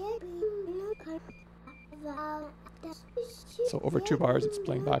 So over 2 bars, it's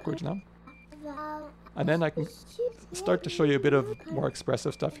playing backwards now. And then I can start to show you a bit of more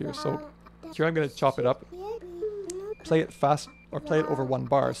expressive stuff here. So here I'm going to chop it up, play it fast, or play it over 1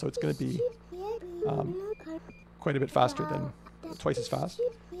 bar. So it's going to be quite a bit faster than, twice as fast,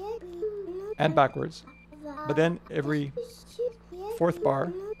 and backwards. But then every 4th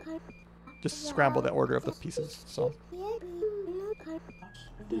bar, just scramble the order of the pieces. So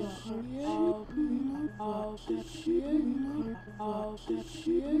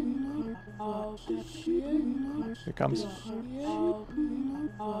Here comes.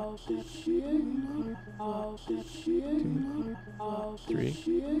 2, 3,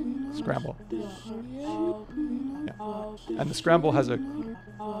 scramble. Yeah. And the scramble has a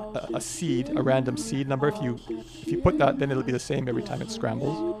seed, a random seed number. If you put that, then it'll be the same every time it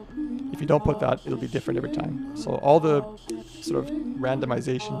scrambles. If you don't put that, it'll be different every time. So all the sort of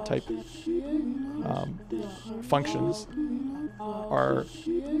randomization type functions are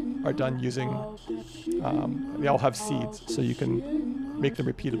done using, they all have seeds, so you can make them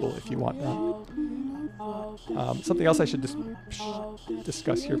repeatable if you want that. Something else I should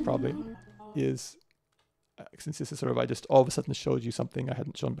discuss here probably is, since this is sort of, I just all of a sudden showed you something I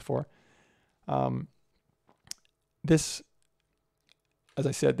hadn't shown before. This, as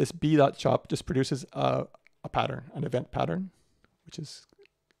I said, this b.chop just produces a pattern, an event pattern, which is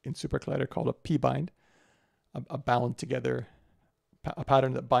in SuperCollider called a p-bind, a bound together, a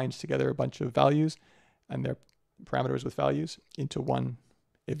pattern that binds together a bunch of values and their parameters with values into one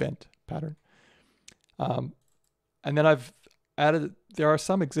event pattern. And then I've added, there are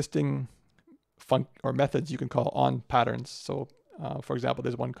some existing methods you can call on patterns. So for example,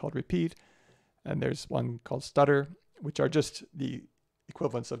 there's one called repeat, and there's one called stutter, which are just the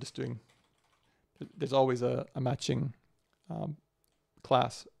equivalents of just doing, there's always a matching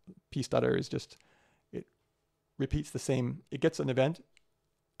class. pstutter is just, it repeats the same, it gets an event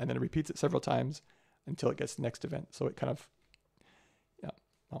and then it repeats it several times until it gets the next event. So it kind of,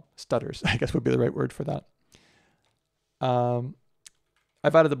 stutters, I guess would be the right word for that.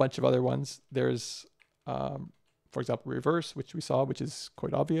 I've added a bunch of other ones. There's, for example, reverse, which we saw, which is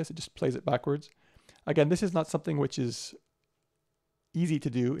quite obvious. It just plays it backwards. Again, this is not something which is easy to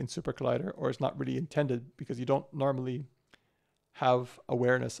do in SuperCollider, or it's not really intended, because you don't normally have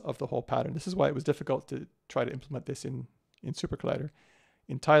awareness of the whole pattern. This is why it was difficult to try to implement this in SuperCollider.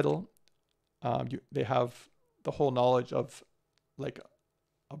 In Tidal, they have the whole knowledge of like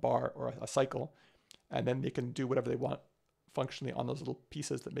a bar or a cycle, and then they can do whatever they want functionally on those little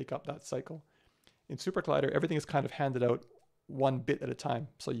pieces that make up that cycle. In SuperCollider, everything is kind of handed out one bit at a time.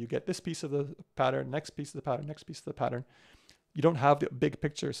 So you get this piece of the pattern, next piece of the pattern, next piece of the pattern. You don't have the big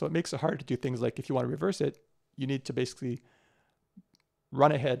picture, so it makes it hard to do things like, if you want to reverse it, you need to basically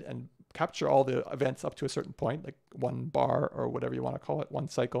run ahead and capture all the events up to a certain point, like one bar or whatever you want to call it, one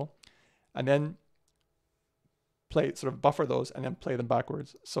cycle, and then play, sort of buffer those and then play them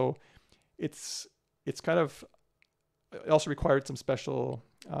backwards. So it's kind of, it also required some special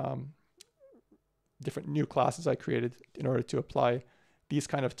different new classes I created in order to apply these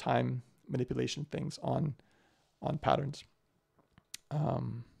kind of time manipulation things on patterns.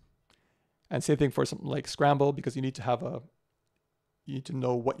 And same thing for something like scramble, because you need to have you need to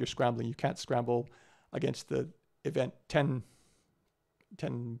know what you're scrambling. You can't scramble against the event 10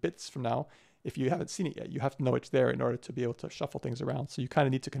 bits from now if you haven't seen it yet. You have to know it's there in order to be able to shuffle things around. So you kind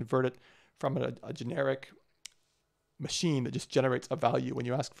of need to convert it from a generic machine that just generates a value when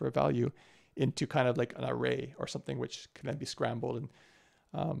you ask for a value into kind of like an array or something which can then be scrambled.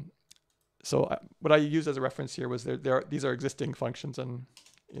 And so what I used as a reference here was these are existing functions, and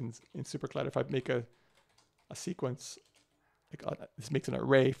in SuperCollider, if I make a sequence, like this makes an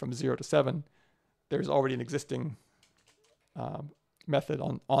array from 0 to 7, there's already an existing method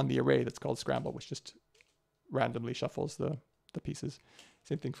on the array that's called scramble, which just randomly shuffles the pieces.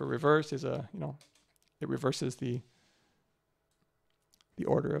 Same thing for reverse, is it reverses the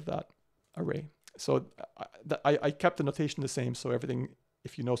order of that array. So I kept the notation the same, so everything,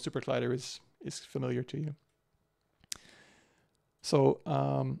 if you know SuperCollider, is familiar to you. So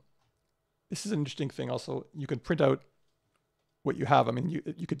this is an interesting thing also. You can print out what you have. I mean,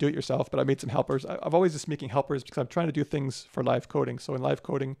 you could do it yourself, but I made some helpers. I've always just making helpers because I'm trying to do things for live coding. So in live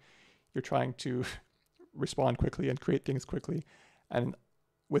coding, you're trying to respond quickly and create things quickly. And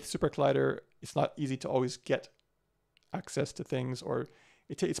with SuperCollider, it's not easy to always get access to things, or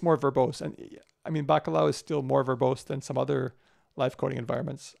it's more verbose. And I mean, Bacalao is still more verbose than some other live coding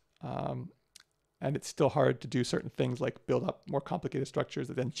environments. And it's still hard to do certain things like build up more complicated structures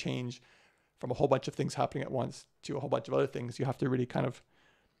that then change from a whole bunch of things happening at once to a whole bunch of other things. You have to really kind of,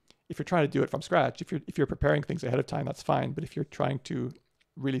 if you're trying to do it from scratch, if you're preparing things ahead of time, that's fine. But if you're trying to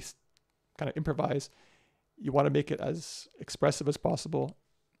really kind of improvise, you want to make it as expressive as possible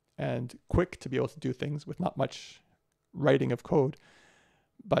and quick to be able to do things with not much writing of code.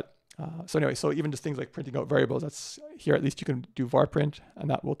 But so anyway, so even just things like printing out variables, that's here, at least you can do var print, and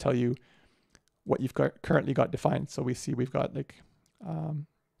that will tell you what you've currently got defined. So we see we've got like,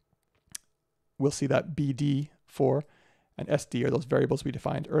 we'll see that BD4, and SD are those variables we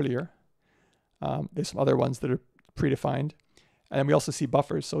defined earlier. There's some other ones that are predefined. And then we also see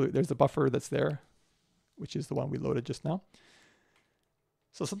buffers. So there's the buffer that's there, which is the one we loaded just now.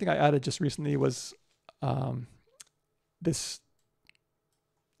 So something I added just recently was this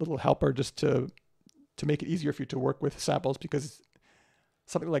little helper just to make it easier for you to work with samples, because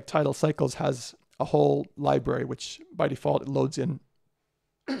something like Tidal Cycles has a whole library, which by default it loads in,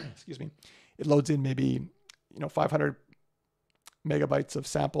 excuse me, it loads in maybe 500 megabytes of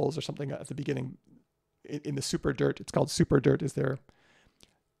samples or something at the beginning. In the super dirt, it's called super dirt, is there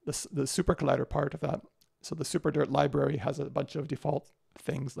the super collider part of that. So the super dirt library has a bunch of default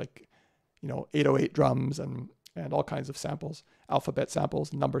things like 808 drums and all kinds of samples, alphabet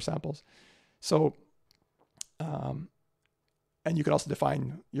samples, number samples. So and you can also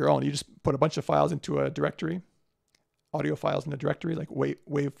define your own. You just put a bunch of files into a directory, audio files in a directory like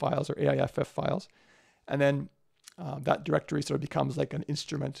WAV files or AIFF files, and then that directory sort of becomes like an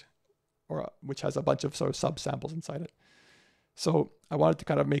instrument, which has a bunch of sort of sub-samples inside it. So I wanted to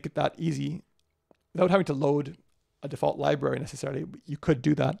kind of make it that easy without having to load a default library necessarily. You could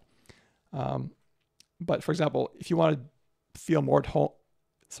do that. But for example, if you want to feel more at home,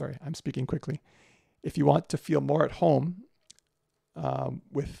 sorry, I'm speaking quickly. If you want to feel more at home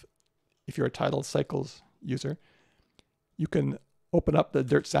if you're a Tidal Cycles user, you can open up the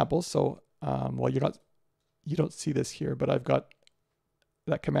dirt samples. So, well, you don't see this here, but I've got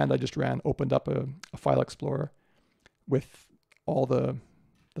that command I just ran opened up a file explorer with all the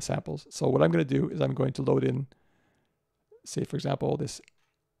samples. So what I'm going to do is I'm going to load in, say, for example, this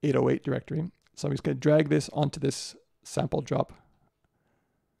 808 directory. So I'm just going to drag this onto this sample drop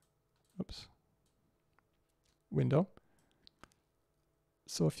window.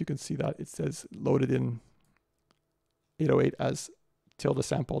 So if you can see that, it says loaded in 808 as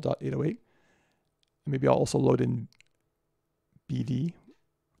 ~sample.808. And maybe I'll also load in BD.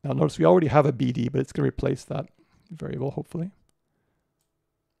 Now notice we already have a BD, but it's going to replace that variable, hopefully.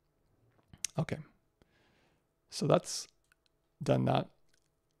 Okay. So that's done that.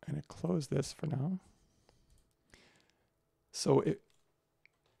 I'm going to close this for now. So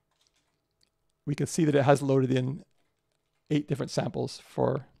we can see that it has loaded in 8 different samples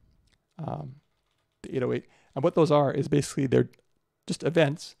for the 808. And what those are is basically they're just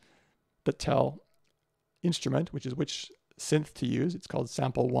events that tell instrument, which is which synth to use. It's called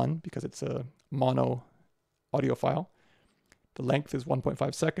sample 1 because it's a mono audio file. The length is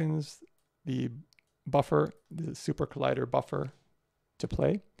 1.5 seconds. The buffer, the super collider buffer to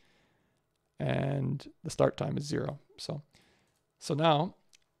play. And the start time is 0. So now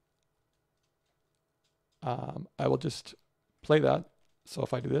I will just play that. So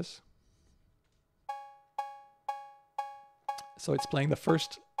if I do this, so it's playing the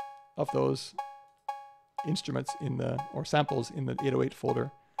first of those instruments or samples in the 808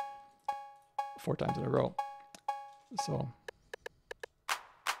 folder 4 times in a row. So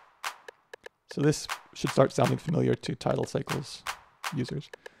this should start sounding familiar to Tidal Cycles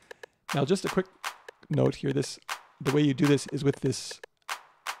users. Now, just a quick note here, the way you do this is with this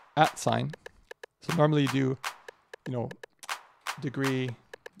 @ sign. So normally you do, degree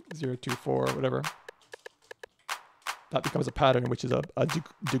 024, whatever. That becomes a pattern, which is a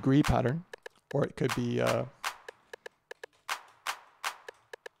degree pattern, or it could be a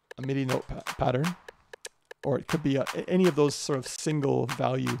MIDI note pattern, or it could be any of those sort of single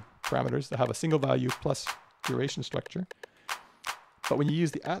value parameters that have a single value plus duration structure. But when you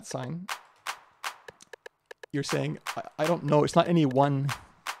use the @ sign, you're saying, I don't know, it's not any one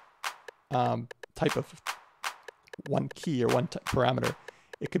type of one key or one parameter.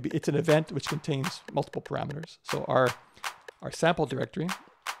 It's an event which contains multiple parameters. So our sample directory,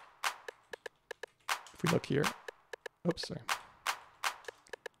 if we look here,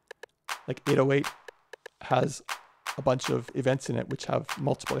 like 808 has a bunch of events in it which have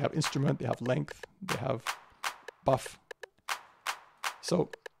multiple. They have instrument, they have length, they have buff.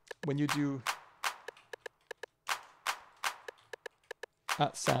 So when you do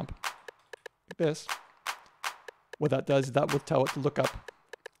 @samp like this, what that does is that will tell it to look up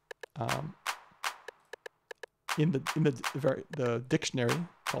in the dictionary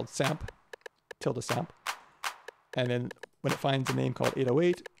called samp, ~samp, and then when it finds a name called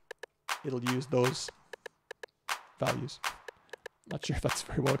 808, it'll use those values. Not sure if that's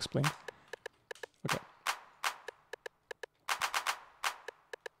very well explained. Okay.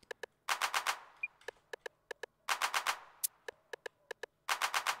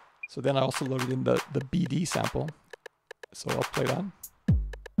 So then I also loaded in the BD sample. So I'll play that.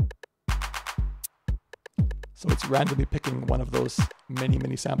 So it's randomly picking one of those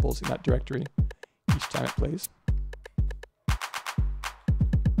many samples in that directory each time it plays.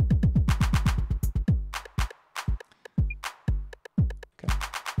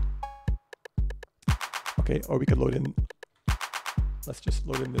 Okay, or we could load in, let's just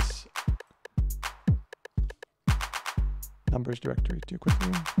load in this numbers directory too quickly.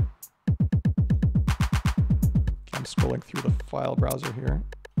 Okay, I'm scrolling through the file browser here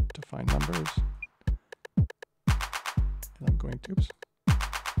to find numbers. And I'm going to, oops,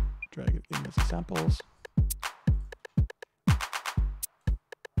 drag it in as samples.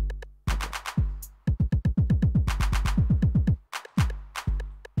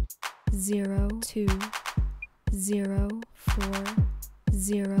 0 2 0 4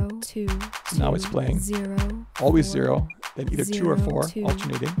 0 2. Now it's playing 0 always 4, 0, then either 2 or 4, 2,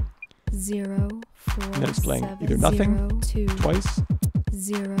 alternating. 0 4. And then it's playing 7, either nothing, 0 2, twice,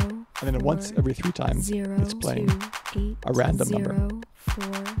 0 and then 4, once every 3 times 0 it's playing 2, 8, a random 0 number.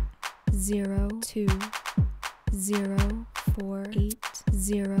 4 0 2 0 4 8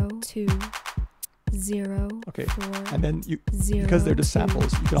 0 2 0 Okay, 4, and then you, 0 because they're just 2,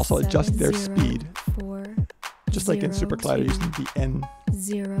 samples, you can also adjust their 7, speed, 4, just like in 0 Super Collider 2, using the N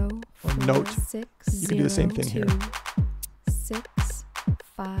 0 or 4, note. 6, You can do the same thing 2, here. 6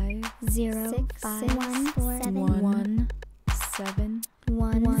 5 0 6 5 1 4 7 1 7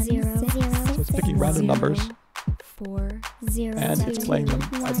 1 0 0 So it's picking random numbers 4 0 and it's playing them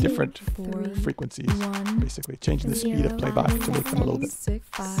at different 3 frequencies, 1 basically changing the speed of playback to make them a little bit. 6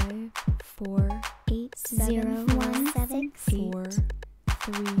 5 4 8 7 0 1 7 4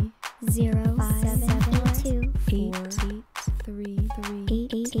 3 0 5 7 2 8 4 3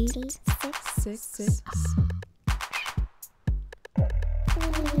 8 8 6 6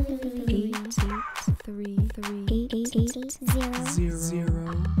 8 3 8 8 0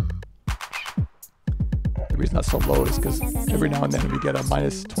 0 The reason that's so low is because every now and then we get a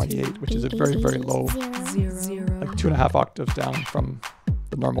minus 28, which is a very, very low, 0 like 2.5 octaves down from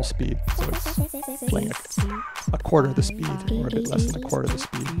the normal speed. So it's playing a quarter of the speed, or a bit less than a quarter of the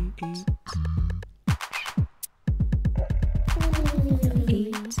speed.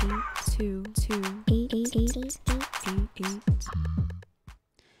 8 2 2 8 8 8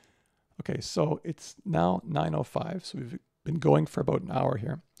 Okay, so it's now 9:05, so we've been going for about an hour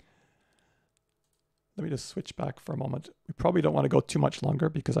here. Let me just switch back for a moment. We probably don't want to go too much longer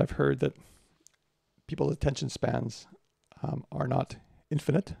because I've heard that people's attention spans are not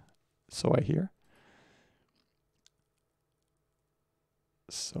infinite, so I hear.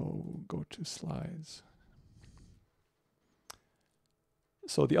 So go to slides.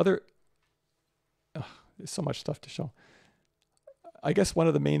 So the other, there's so much stuff to show. I guess one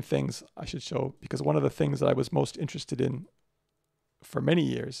of the main things I should show, because one of the things that I was most interested in for many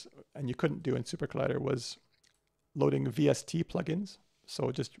years, and you couldn't do in Super Collider, was loading VST plugins.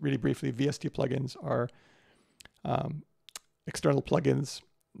 So just really briefly, VST plugins are external plugins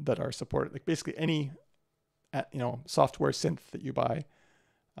that are supported. Like basically any software synth that you buy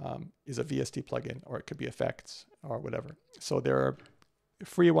is a VST plugin, or it could be effects or whatever. So there are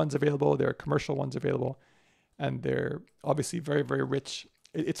free ones available, there are commercial ones available, and they're obviously very, very rich.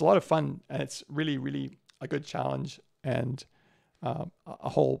 It's a lot of fun, and it's really, really a good challenge, and a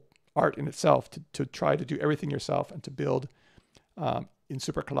whole art in itself to try to do everything yourself and to build in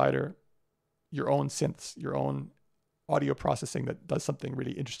Super Collider your own synths, your own audio processing that does something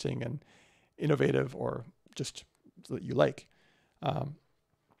really interesting and innovative, or just that you like.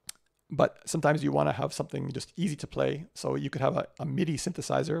 But sometimes you want to have something just easy to play. So you could have a MIDI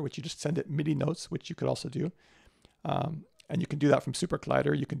synthesizer, which you just send it MIDI notes, which you could also do. And you can do that from Super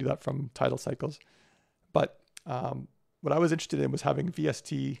Collider. You can do that from Tidal Cycles. But what I was interested in was having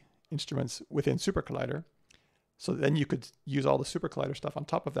VST instruments within Super Collider. So then you could use all the Super Collider stuff on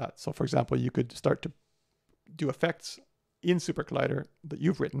top of that. So for example, you could start to do effects in Super Collider that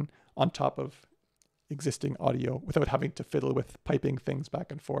you've written on top of existing audio without having to fiddle with piping things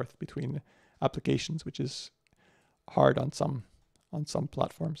back and forth between applications, which is hard on some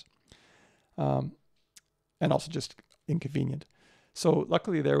platforms, and also just inconvenient. So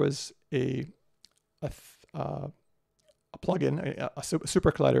luckily there was a plugin, a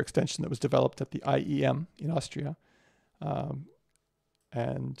Super Collider extension that was developed at the IEM in Austria,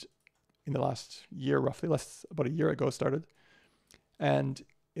 and in the last year, roughly, about a year ago started, and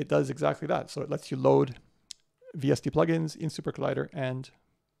it does exactly that. So it lets you load VST plugins in Super Collider and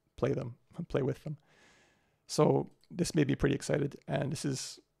play with them. So this made me pretty excited, and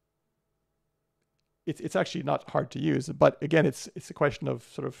it's actually not hard to use, but again, it's a question of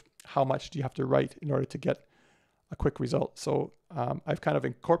sort of how much do you have to write in order to get a quick result. So I've kind of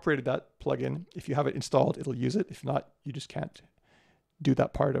incorporated that plugin. If you have it installed, it'll use it. If not, you just can't do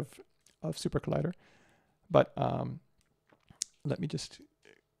that part of Super Collider. But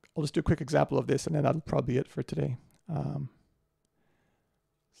I'll just do a quick example of this, and then that'll probably be it for today. Sorry,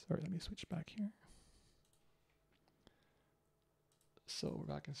 let me switch back here. So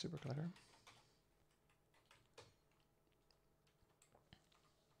we're back in Super Collider.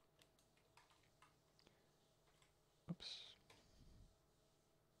 Oops.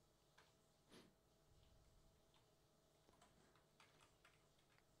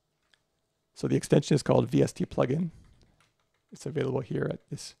 So the extension is called VST plugin. It's available here at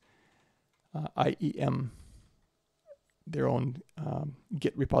this IEM, their own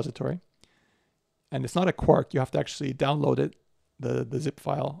Git repository. And it's not a Quark. You have to actually download it, the zip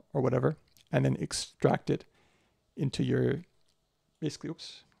file or whatever, and then extract it into your, basically,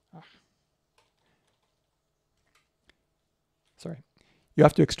 oops. Sorry. You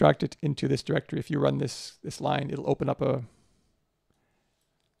have to extract it into this directory. If you run this line, it'll open up a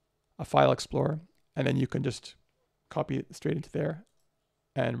file explorer, and then you can just copy it straight into there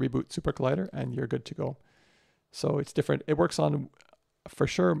and reboot Super Collider, and you're good to go. So it's different. It works on, for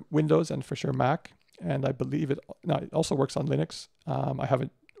sure, Windows and for sure Mac, and I believe it also works on Linux. I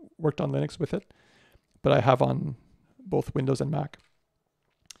haven't worked on Linux with it, but I have on both Windows and Mac.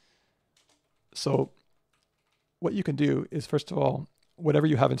 So what you can do is, first of all, whatever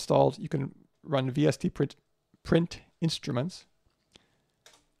you have installed, you can run VST print instruments,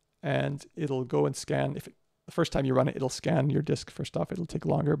 and it'll go and scan. If the first time you run it, it'll scan your disk for stuff. It'll take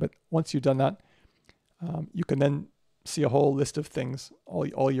longer, but once you've done that, you can then see a whole list of things,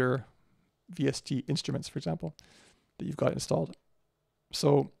 all your VST instruments, for example, that you've got installed.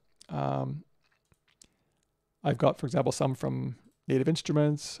 So I've got, for example, some from Native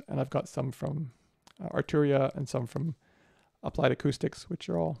Instruments, and I've got some from Arturia and some from Applied Acoustics, which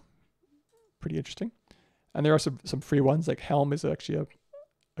are all pretty interesting. And there are some free ones, like Helm is actually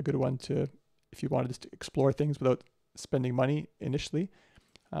a good one to, if you wanted just to explore things without spending money initially,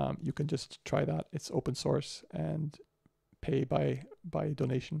 you can just try that. It's open source and pay by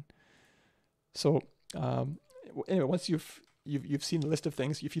donation. So anyway, once you've seen the list of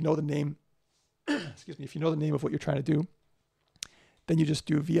things, if you know the name, excuse me, if you know the name of what you're trying to do, then you just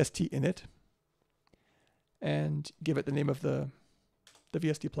do VST init and give it the name of the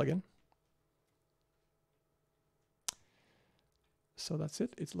VST plugin. So that's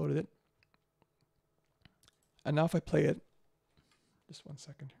it. It's loaded it. And now if I play it, just 1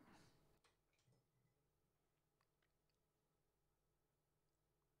 second.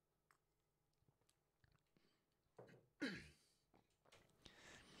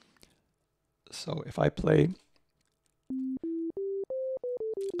 So if I play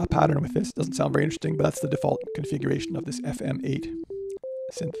a pattern with this, doesn't sound very interesting, but that's the default configuration of this FM8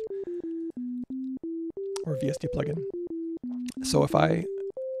 synth or VST plugin. So if I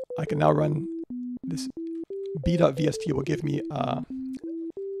can now run this b.vst will give me a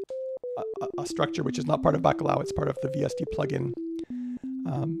structure which is not part of Bacalao, it's part of the VST plugin.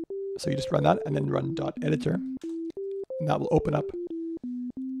 So you just run that and then run .editor, and that will open up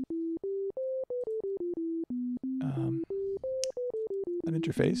an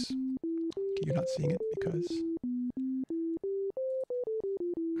interface. Okay, you're not seeing it because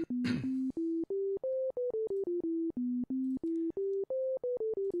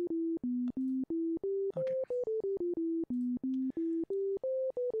okay.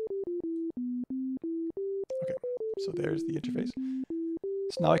 Okay, so there's the interface.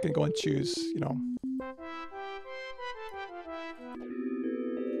 So now I can go and choose,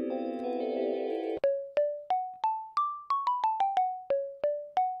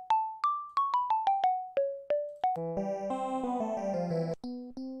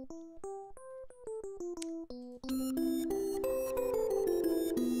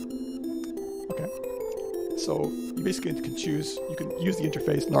 so you basically can choose, you can use the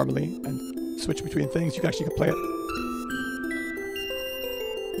interface normally and switch between things. You can actually play it.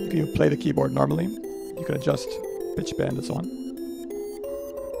 You can even play the keyboard normally. You can adjust pitch bend and so on.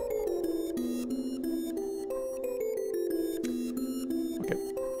 Okay.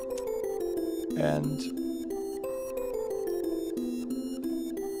 And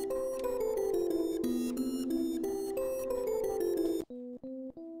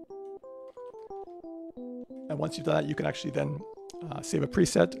once you've done that, you can actually then save a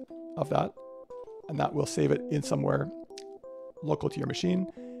preset of that, and that will save it in somewhere local to your machine,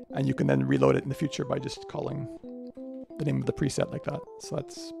 and you can then reload it in the future by just calling the name of the preset like that. So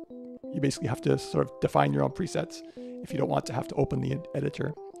that's, you basically have to sort of define your own presets if you don't want to have to open the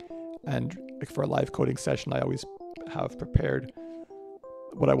editor. And like for a live coding session, I always have prepared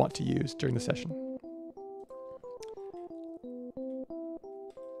what I want to use during the session.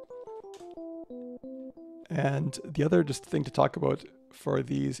 And the other just thing to talk about for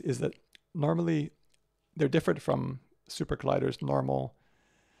these is that normally they're different from Super Collider's normal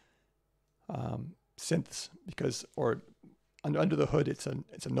synths, because, or under the hood, it's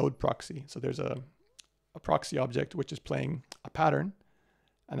a node proxy. So there's a proxy object which is playing a pattern,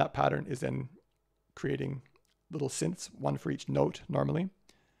 and that pattern is then creating little synths, one for each note normally,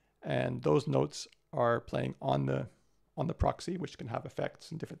 and those notes are playing on the proxy, which can have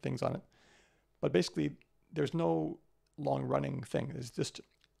effects and different things on it. But basically, there's no long running thing. It's just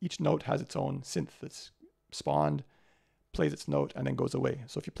each note has its own synth that's spawned, plays its note, and then goes away.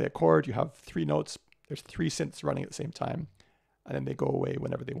 So if you play a chord, you have 3 notes. There's 3 synths running at the same time, and then they go away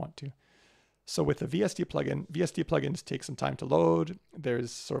whenever they want to. So with the VST plugin, VST plugins take some time to load.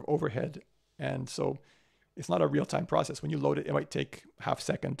 There's sort of overhead, and so it's not a real-time process. When you load it, it might take half a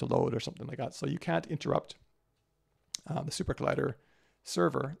second to load or something like that. So you can't interrupt the Super Collider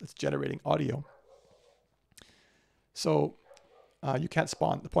server that's generating audio. So you can't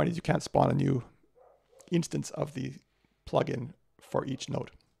spawn. The point is you can't spawn a new instance of the plugin for each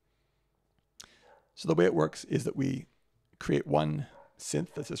note. So the way it works is that we create one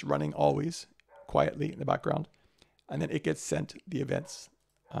synth that's just running always quietly in the background, and then it gets sent the events.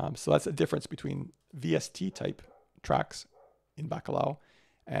 So that's a difference between VST type tracks in Bacalao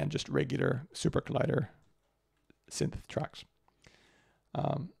and just regular Super Collider synth tracks.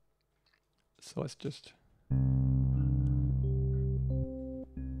 So let's just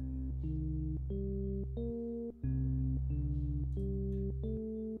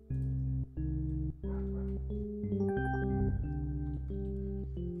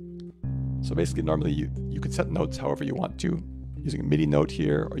So basically, normally you could set notes however you want to, using a MIDI note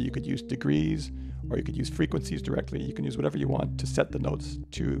here, or you could use degrees, or you could use frequencies directly. You can use whatever you want to set the notes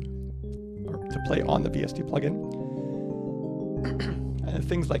to play on the VST plugin. And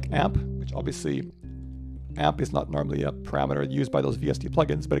things like amp, which obviously amp is not normally a parameter used by those VST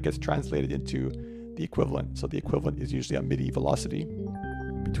plugins, but it gets translated into the equivalent. So the equivalent is usually a MIDI velocity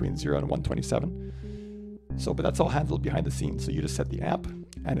between 0 and 127. So, but that's all handled behind the scenes. So you just set the amp,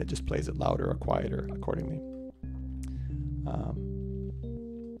 and it just plays it louder or quieter accordingly.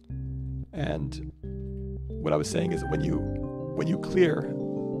 And what I was saying is that when you clear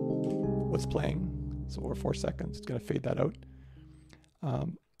what's playing, so over 4 seconds, it's going to fade that out.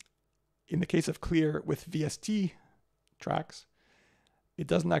 In the case of clear with VST tracks, it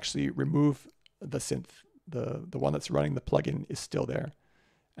doesn't actually remove the synth. The one that's running the plugin is still there,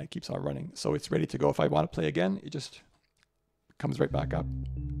 and it keeps on running. So it's ready to go. If I want to play again, it just comes right back up,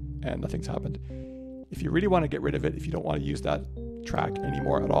 and nothing's happened. If you really want to get rid of it, if you don't want to use that track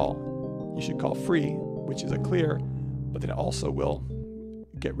anymore at all, you should call free, which is a clear, but then it also will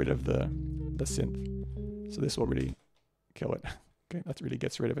get rid of the synth. So this will really kill it. Okay, that really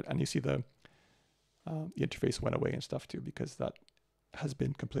gets rid of it. And you see the interface went away and stuff too, because that has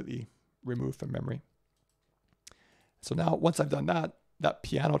been completely removed from memory. So now once I've done that, that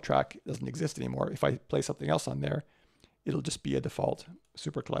piano track doesn't exist anymore. If I play something else on there, it'll just be a default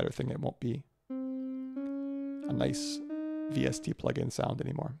Super Collider thing. It won't be a nice VST plugin sound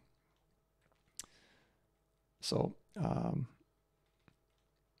anymore. So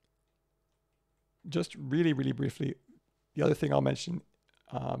just really, really briefly, the other thing I'll mention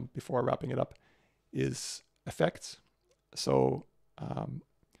before wrapping it up is effects. So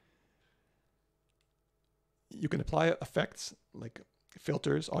you can apply effects like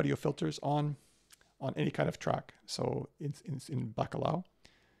filters, audio filters on any kind of track. So in Bacalao.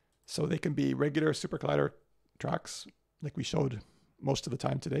 So they can be regular Super Collider tracks like we showed most of the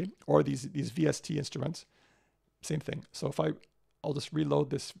time today, or these VST instruments, same thing. So if I'll just reload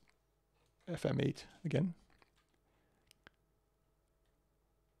this FM8 again.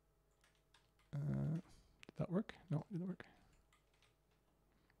 Did that work? No, it didn't work.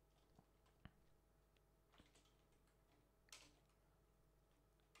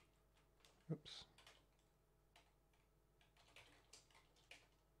 Oops.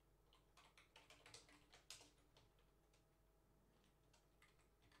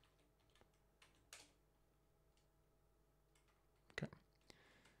 Okay.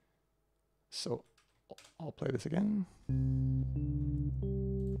 So I'll play this again.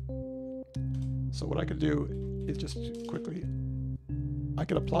 So what I could do is just quickly, I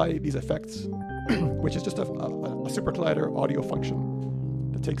could apply these effects, which is just a Super Collider audio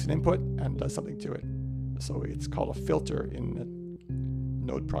function that takes an input and does something to it. So it's called a filter in the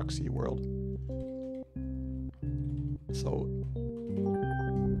node proxy world. So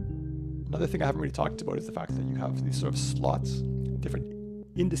another thing I haven't really talked about is the fact that you have these sort of slots, different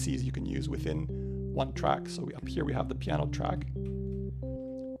indices you can use within one track. So up here we have the piano track.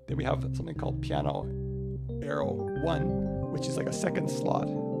 Then we have something called piano arrow 1, which is like a second slot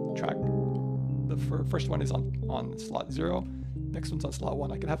track. The first one is on slot 0. Next one's on slot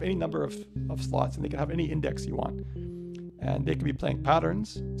 1. I can have any number of slots, and they can have any index you want. And they can be playing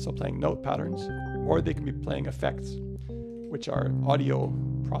patterns, so playing note patterns, or they can be playing effects, which are audio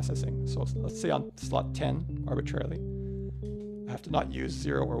processing. So let's say on slot 10, arbitrarily, I have to not use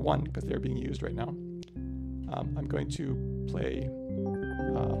 0 or 1 because they're being used right now. I'm going to play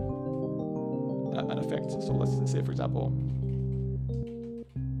an effect. So let's say, for example,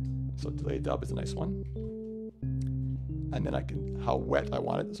 so delay dub is a nice one. And then I can, how wet I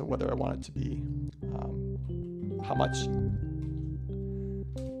want it, so whether I want it to be, how much.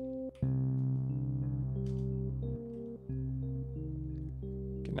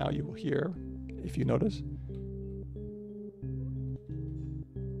 Okay, now you will hear, if you notice,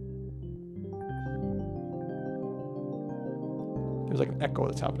 there's like an echo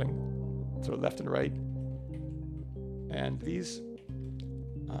that's happening, sort of left and right. And these,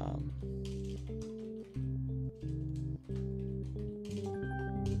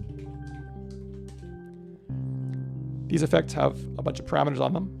 these effects have a bunch of parameters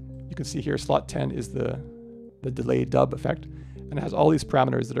on them. You can see here slot 10 is the delay dub effect, and it has all these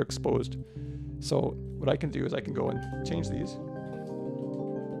parameters that are exposed. So what I can do is I can go and change these.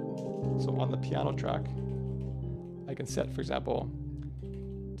 So on the piano track, I can set, for example,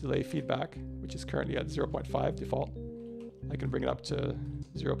 delay feedback, which is currently at 0.5 default. I can bring it up to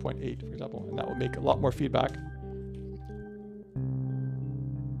 0.8, for example, and that will make a lot more feedback.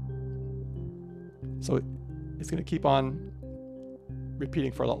 So it's going to keep on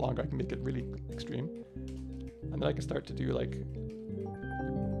repeating for a lot longer. I can make it really extreme. And then I can start to do like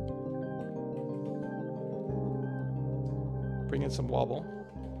bring in some wobble,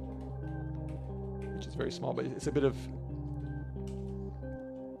 which is very small, but it's a bit of,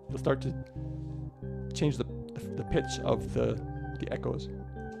 it'll start to change the pitch of the echoes.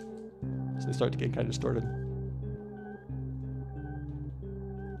 So they start to get kind of distorted.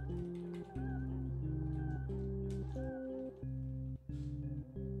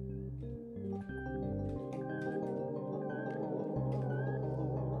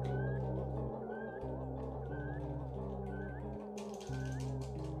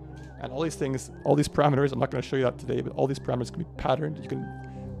 And all these things, all these parameters, I'm not going to show you that today, but all these parameters can be patterned. You can,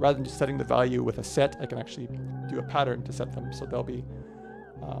 rather than just setting the value with a set, I can actually do a pattern to set them. So they'll be,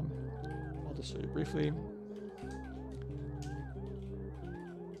 I'll just show you briefly.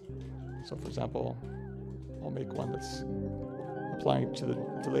 So for example, I'll make one that's applying to the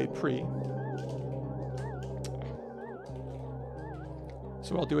delayed pre.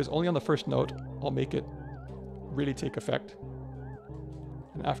 So what I'll do is only on the first note, I'll make it really take effect.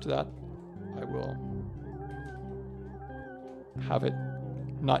 And after that, I will have it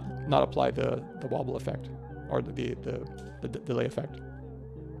not apply the wobble effect or the delay effect.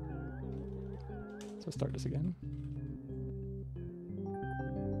 So let's start this again.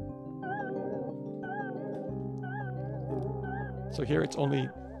 So here it's only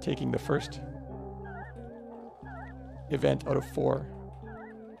taking the first event out of 4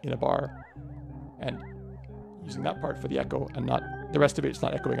 in a bar and using that part for the echo, and not the rest of it. It's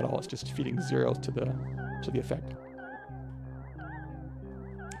not echoing at all. It's just feeding 0 to the effect.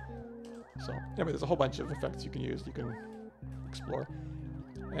 So anyway, there's a whole bunch of effects you can use, you can explore,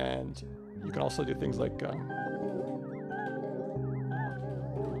 and you can also do things like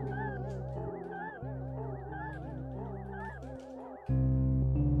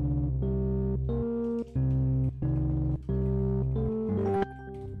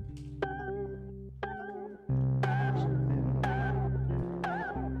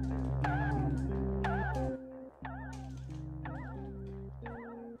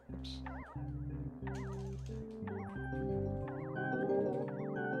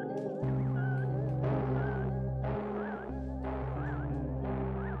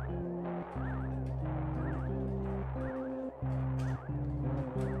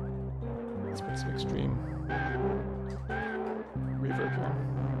let's put some extreme reverb here.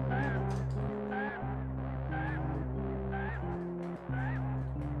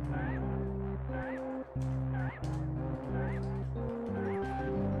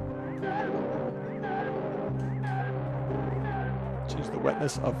 Change the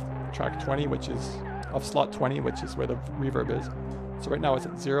wetness of track 20, which is of slot 20, which is where the reverb is. So right now it's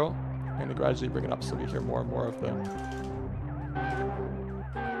at 0. I'm going to gradually bring it up so we hear more and more of the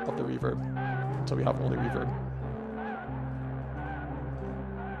reverb until we have only reverb.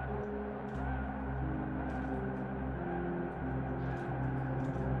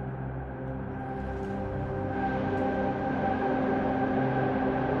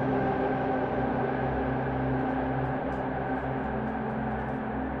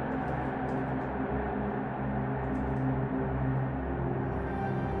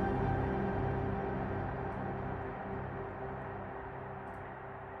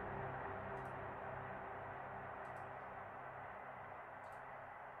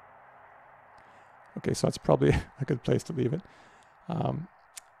 Okay, so that's probably a good place to leave it.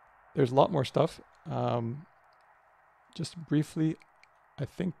 There's a lot more stuff. Just briefly, I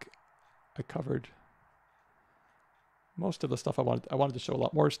think I covered most of the stuff I wanted. I wanted to show a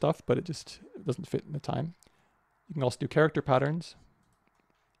lot more stuff, but it doesn't fit in the time. You can also do character patterns.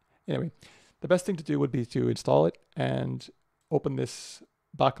 Anyway, the best thing to do would be to install it and open this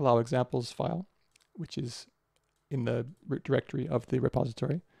Bacalao examples file, which is in the directory of the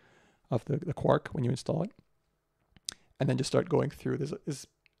repository of the Quark when you install it. And then just start going through.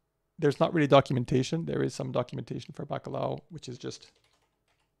 There's not really documentation. There is some documentation for Bacalao, which is just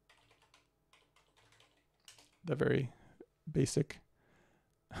the very basic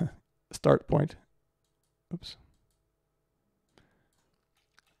start point. Oops.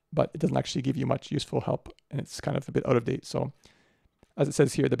 But it doesn't actually give you much useful help, and it's kind of a bit out of date. So as it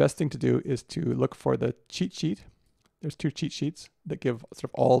says here, the best thing to do is to look for the cheat sheet. There's 2 cheat sheets that give sort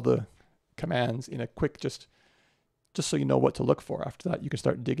of all the commands in a quick, just so you know what to look for. After that, you can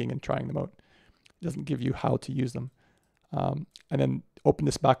start digging and trying them out. It doesn't give you how to use them. And then open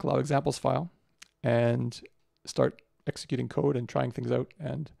this Bacalao examples file and start executing code and trying things out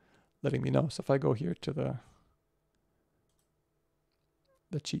and letting me know. So if I go here to the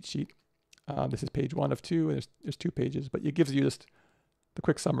cheat sheet, this is page 1 of 2, and there's 2 pages, but it gives you just the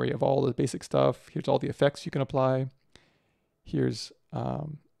quick summary of all the basic stuff. Here's all the effects you can apply. Here's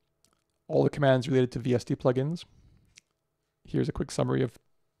all the commands related to VST plugins. Here's a quick summary of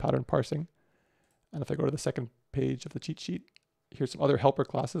pattern parsing. And if I go to the second page of the cheat sheet, here's some other helper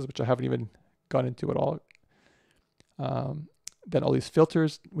classes, which I haven't even gone into at all. Then all these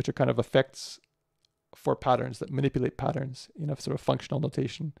filters, which are kind of effects for patterns that manipulate patterns in a sort of functional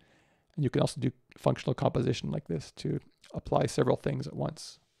notation. And you can also do functional composition like this to apply several things at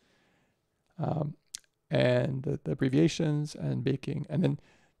once. And the abbreviations and baking. And then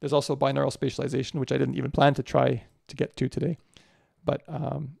there's also binaural spatialization, which I didn't even plan to try to get to today. But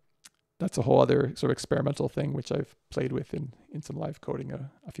that's a whole other sort of experimental thing, which I've played with in some live coding a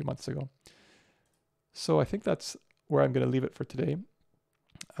few months ago. So I think that's where I'm going to leave it for today.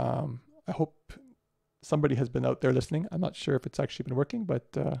 I hope somebody has been out there listening. I'm not sure if it's actually been working,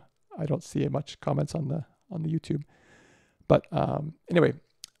 but I don't see much comments on the YouTube. But anyway,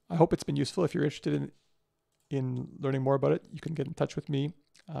 I hope it's been useful. If you're interested in learning more about it, you can get in touch with me.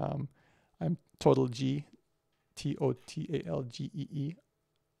 I'm TotalG, TOTALGEE,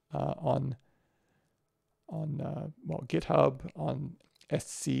 on GitHub, on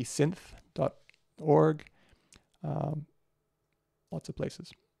scsynth.org, lots of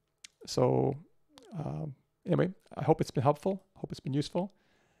places. So anyway, I hope it's been helpful. Hope it's been useful.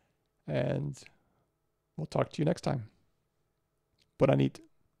 And we'll talk to you next time. Bonne nuit.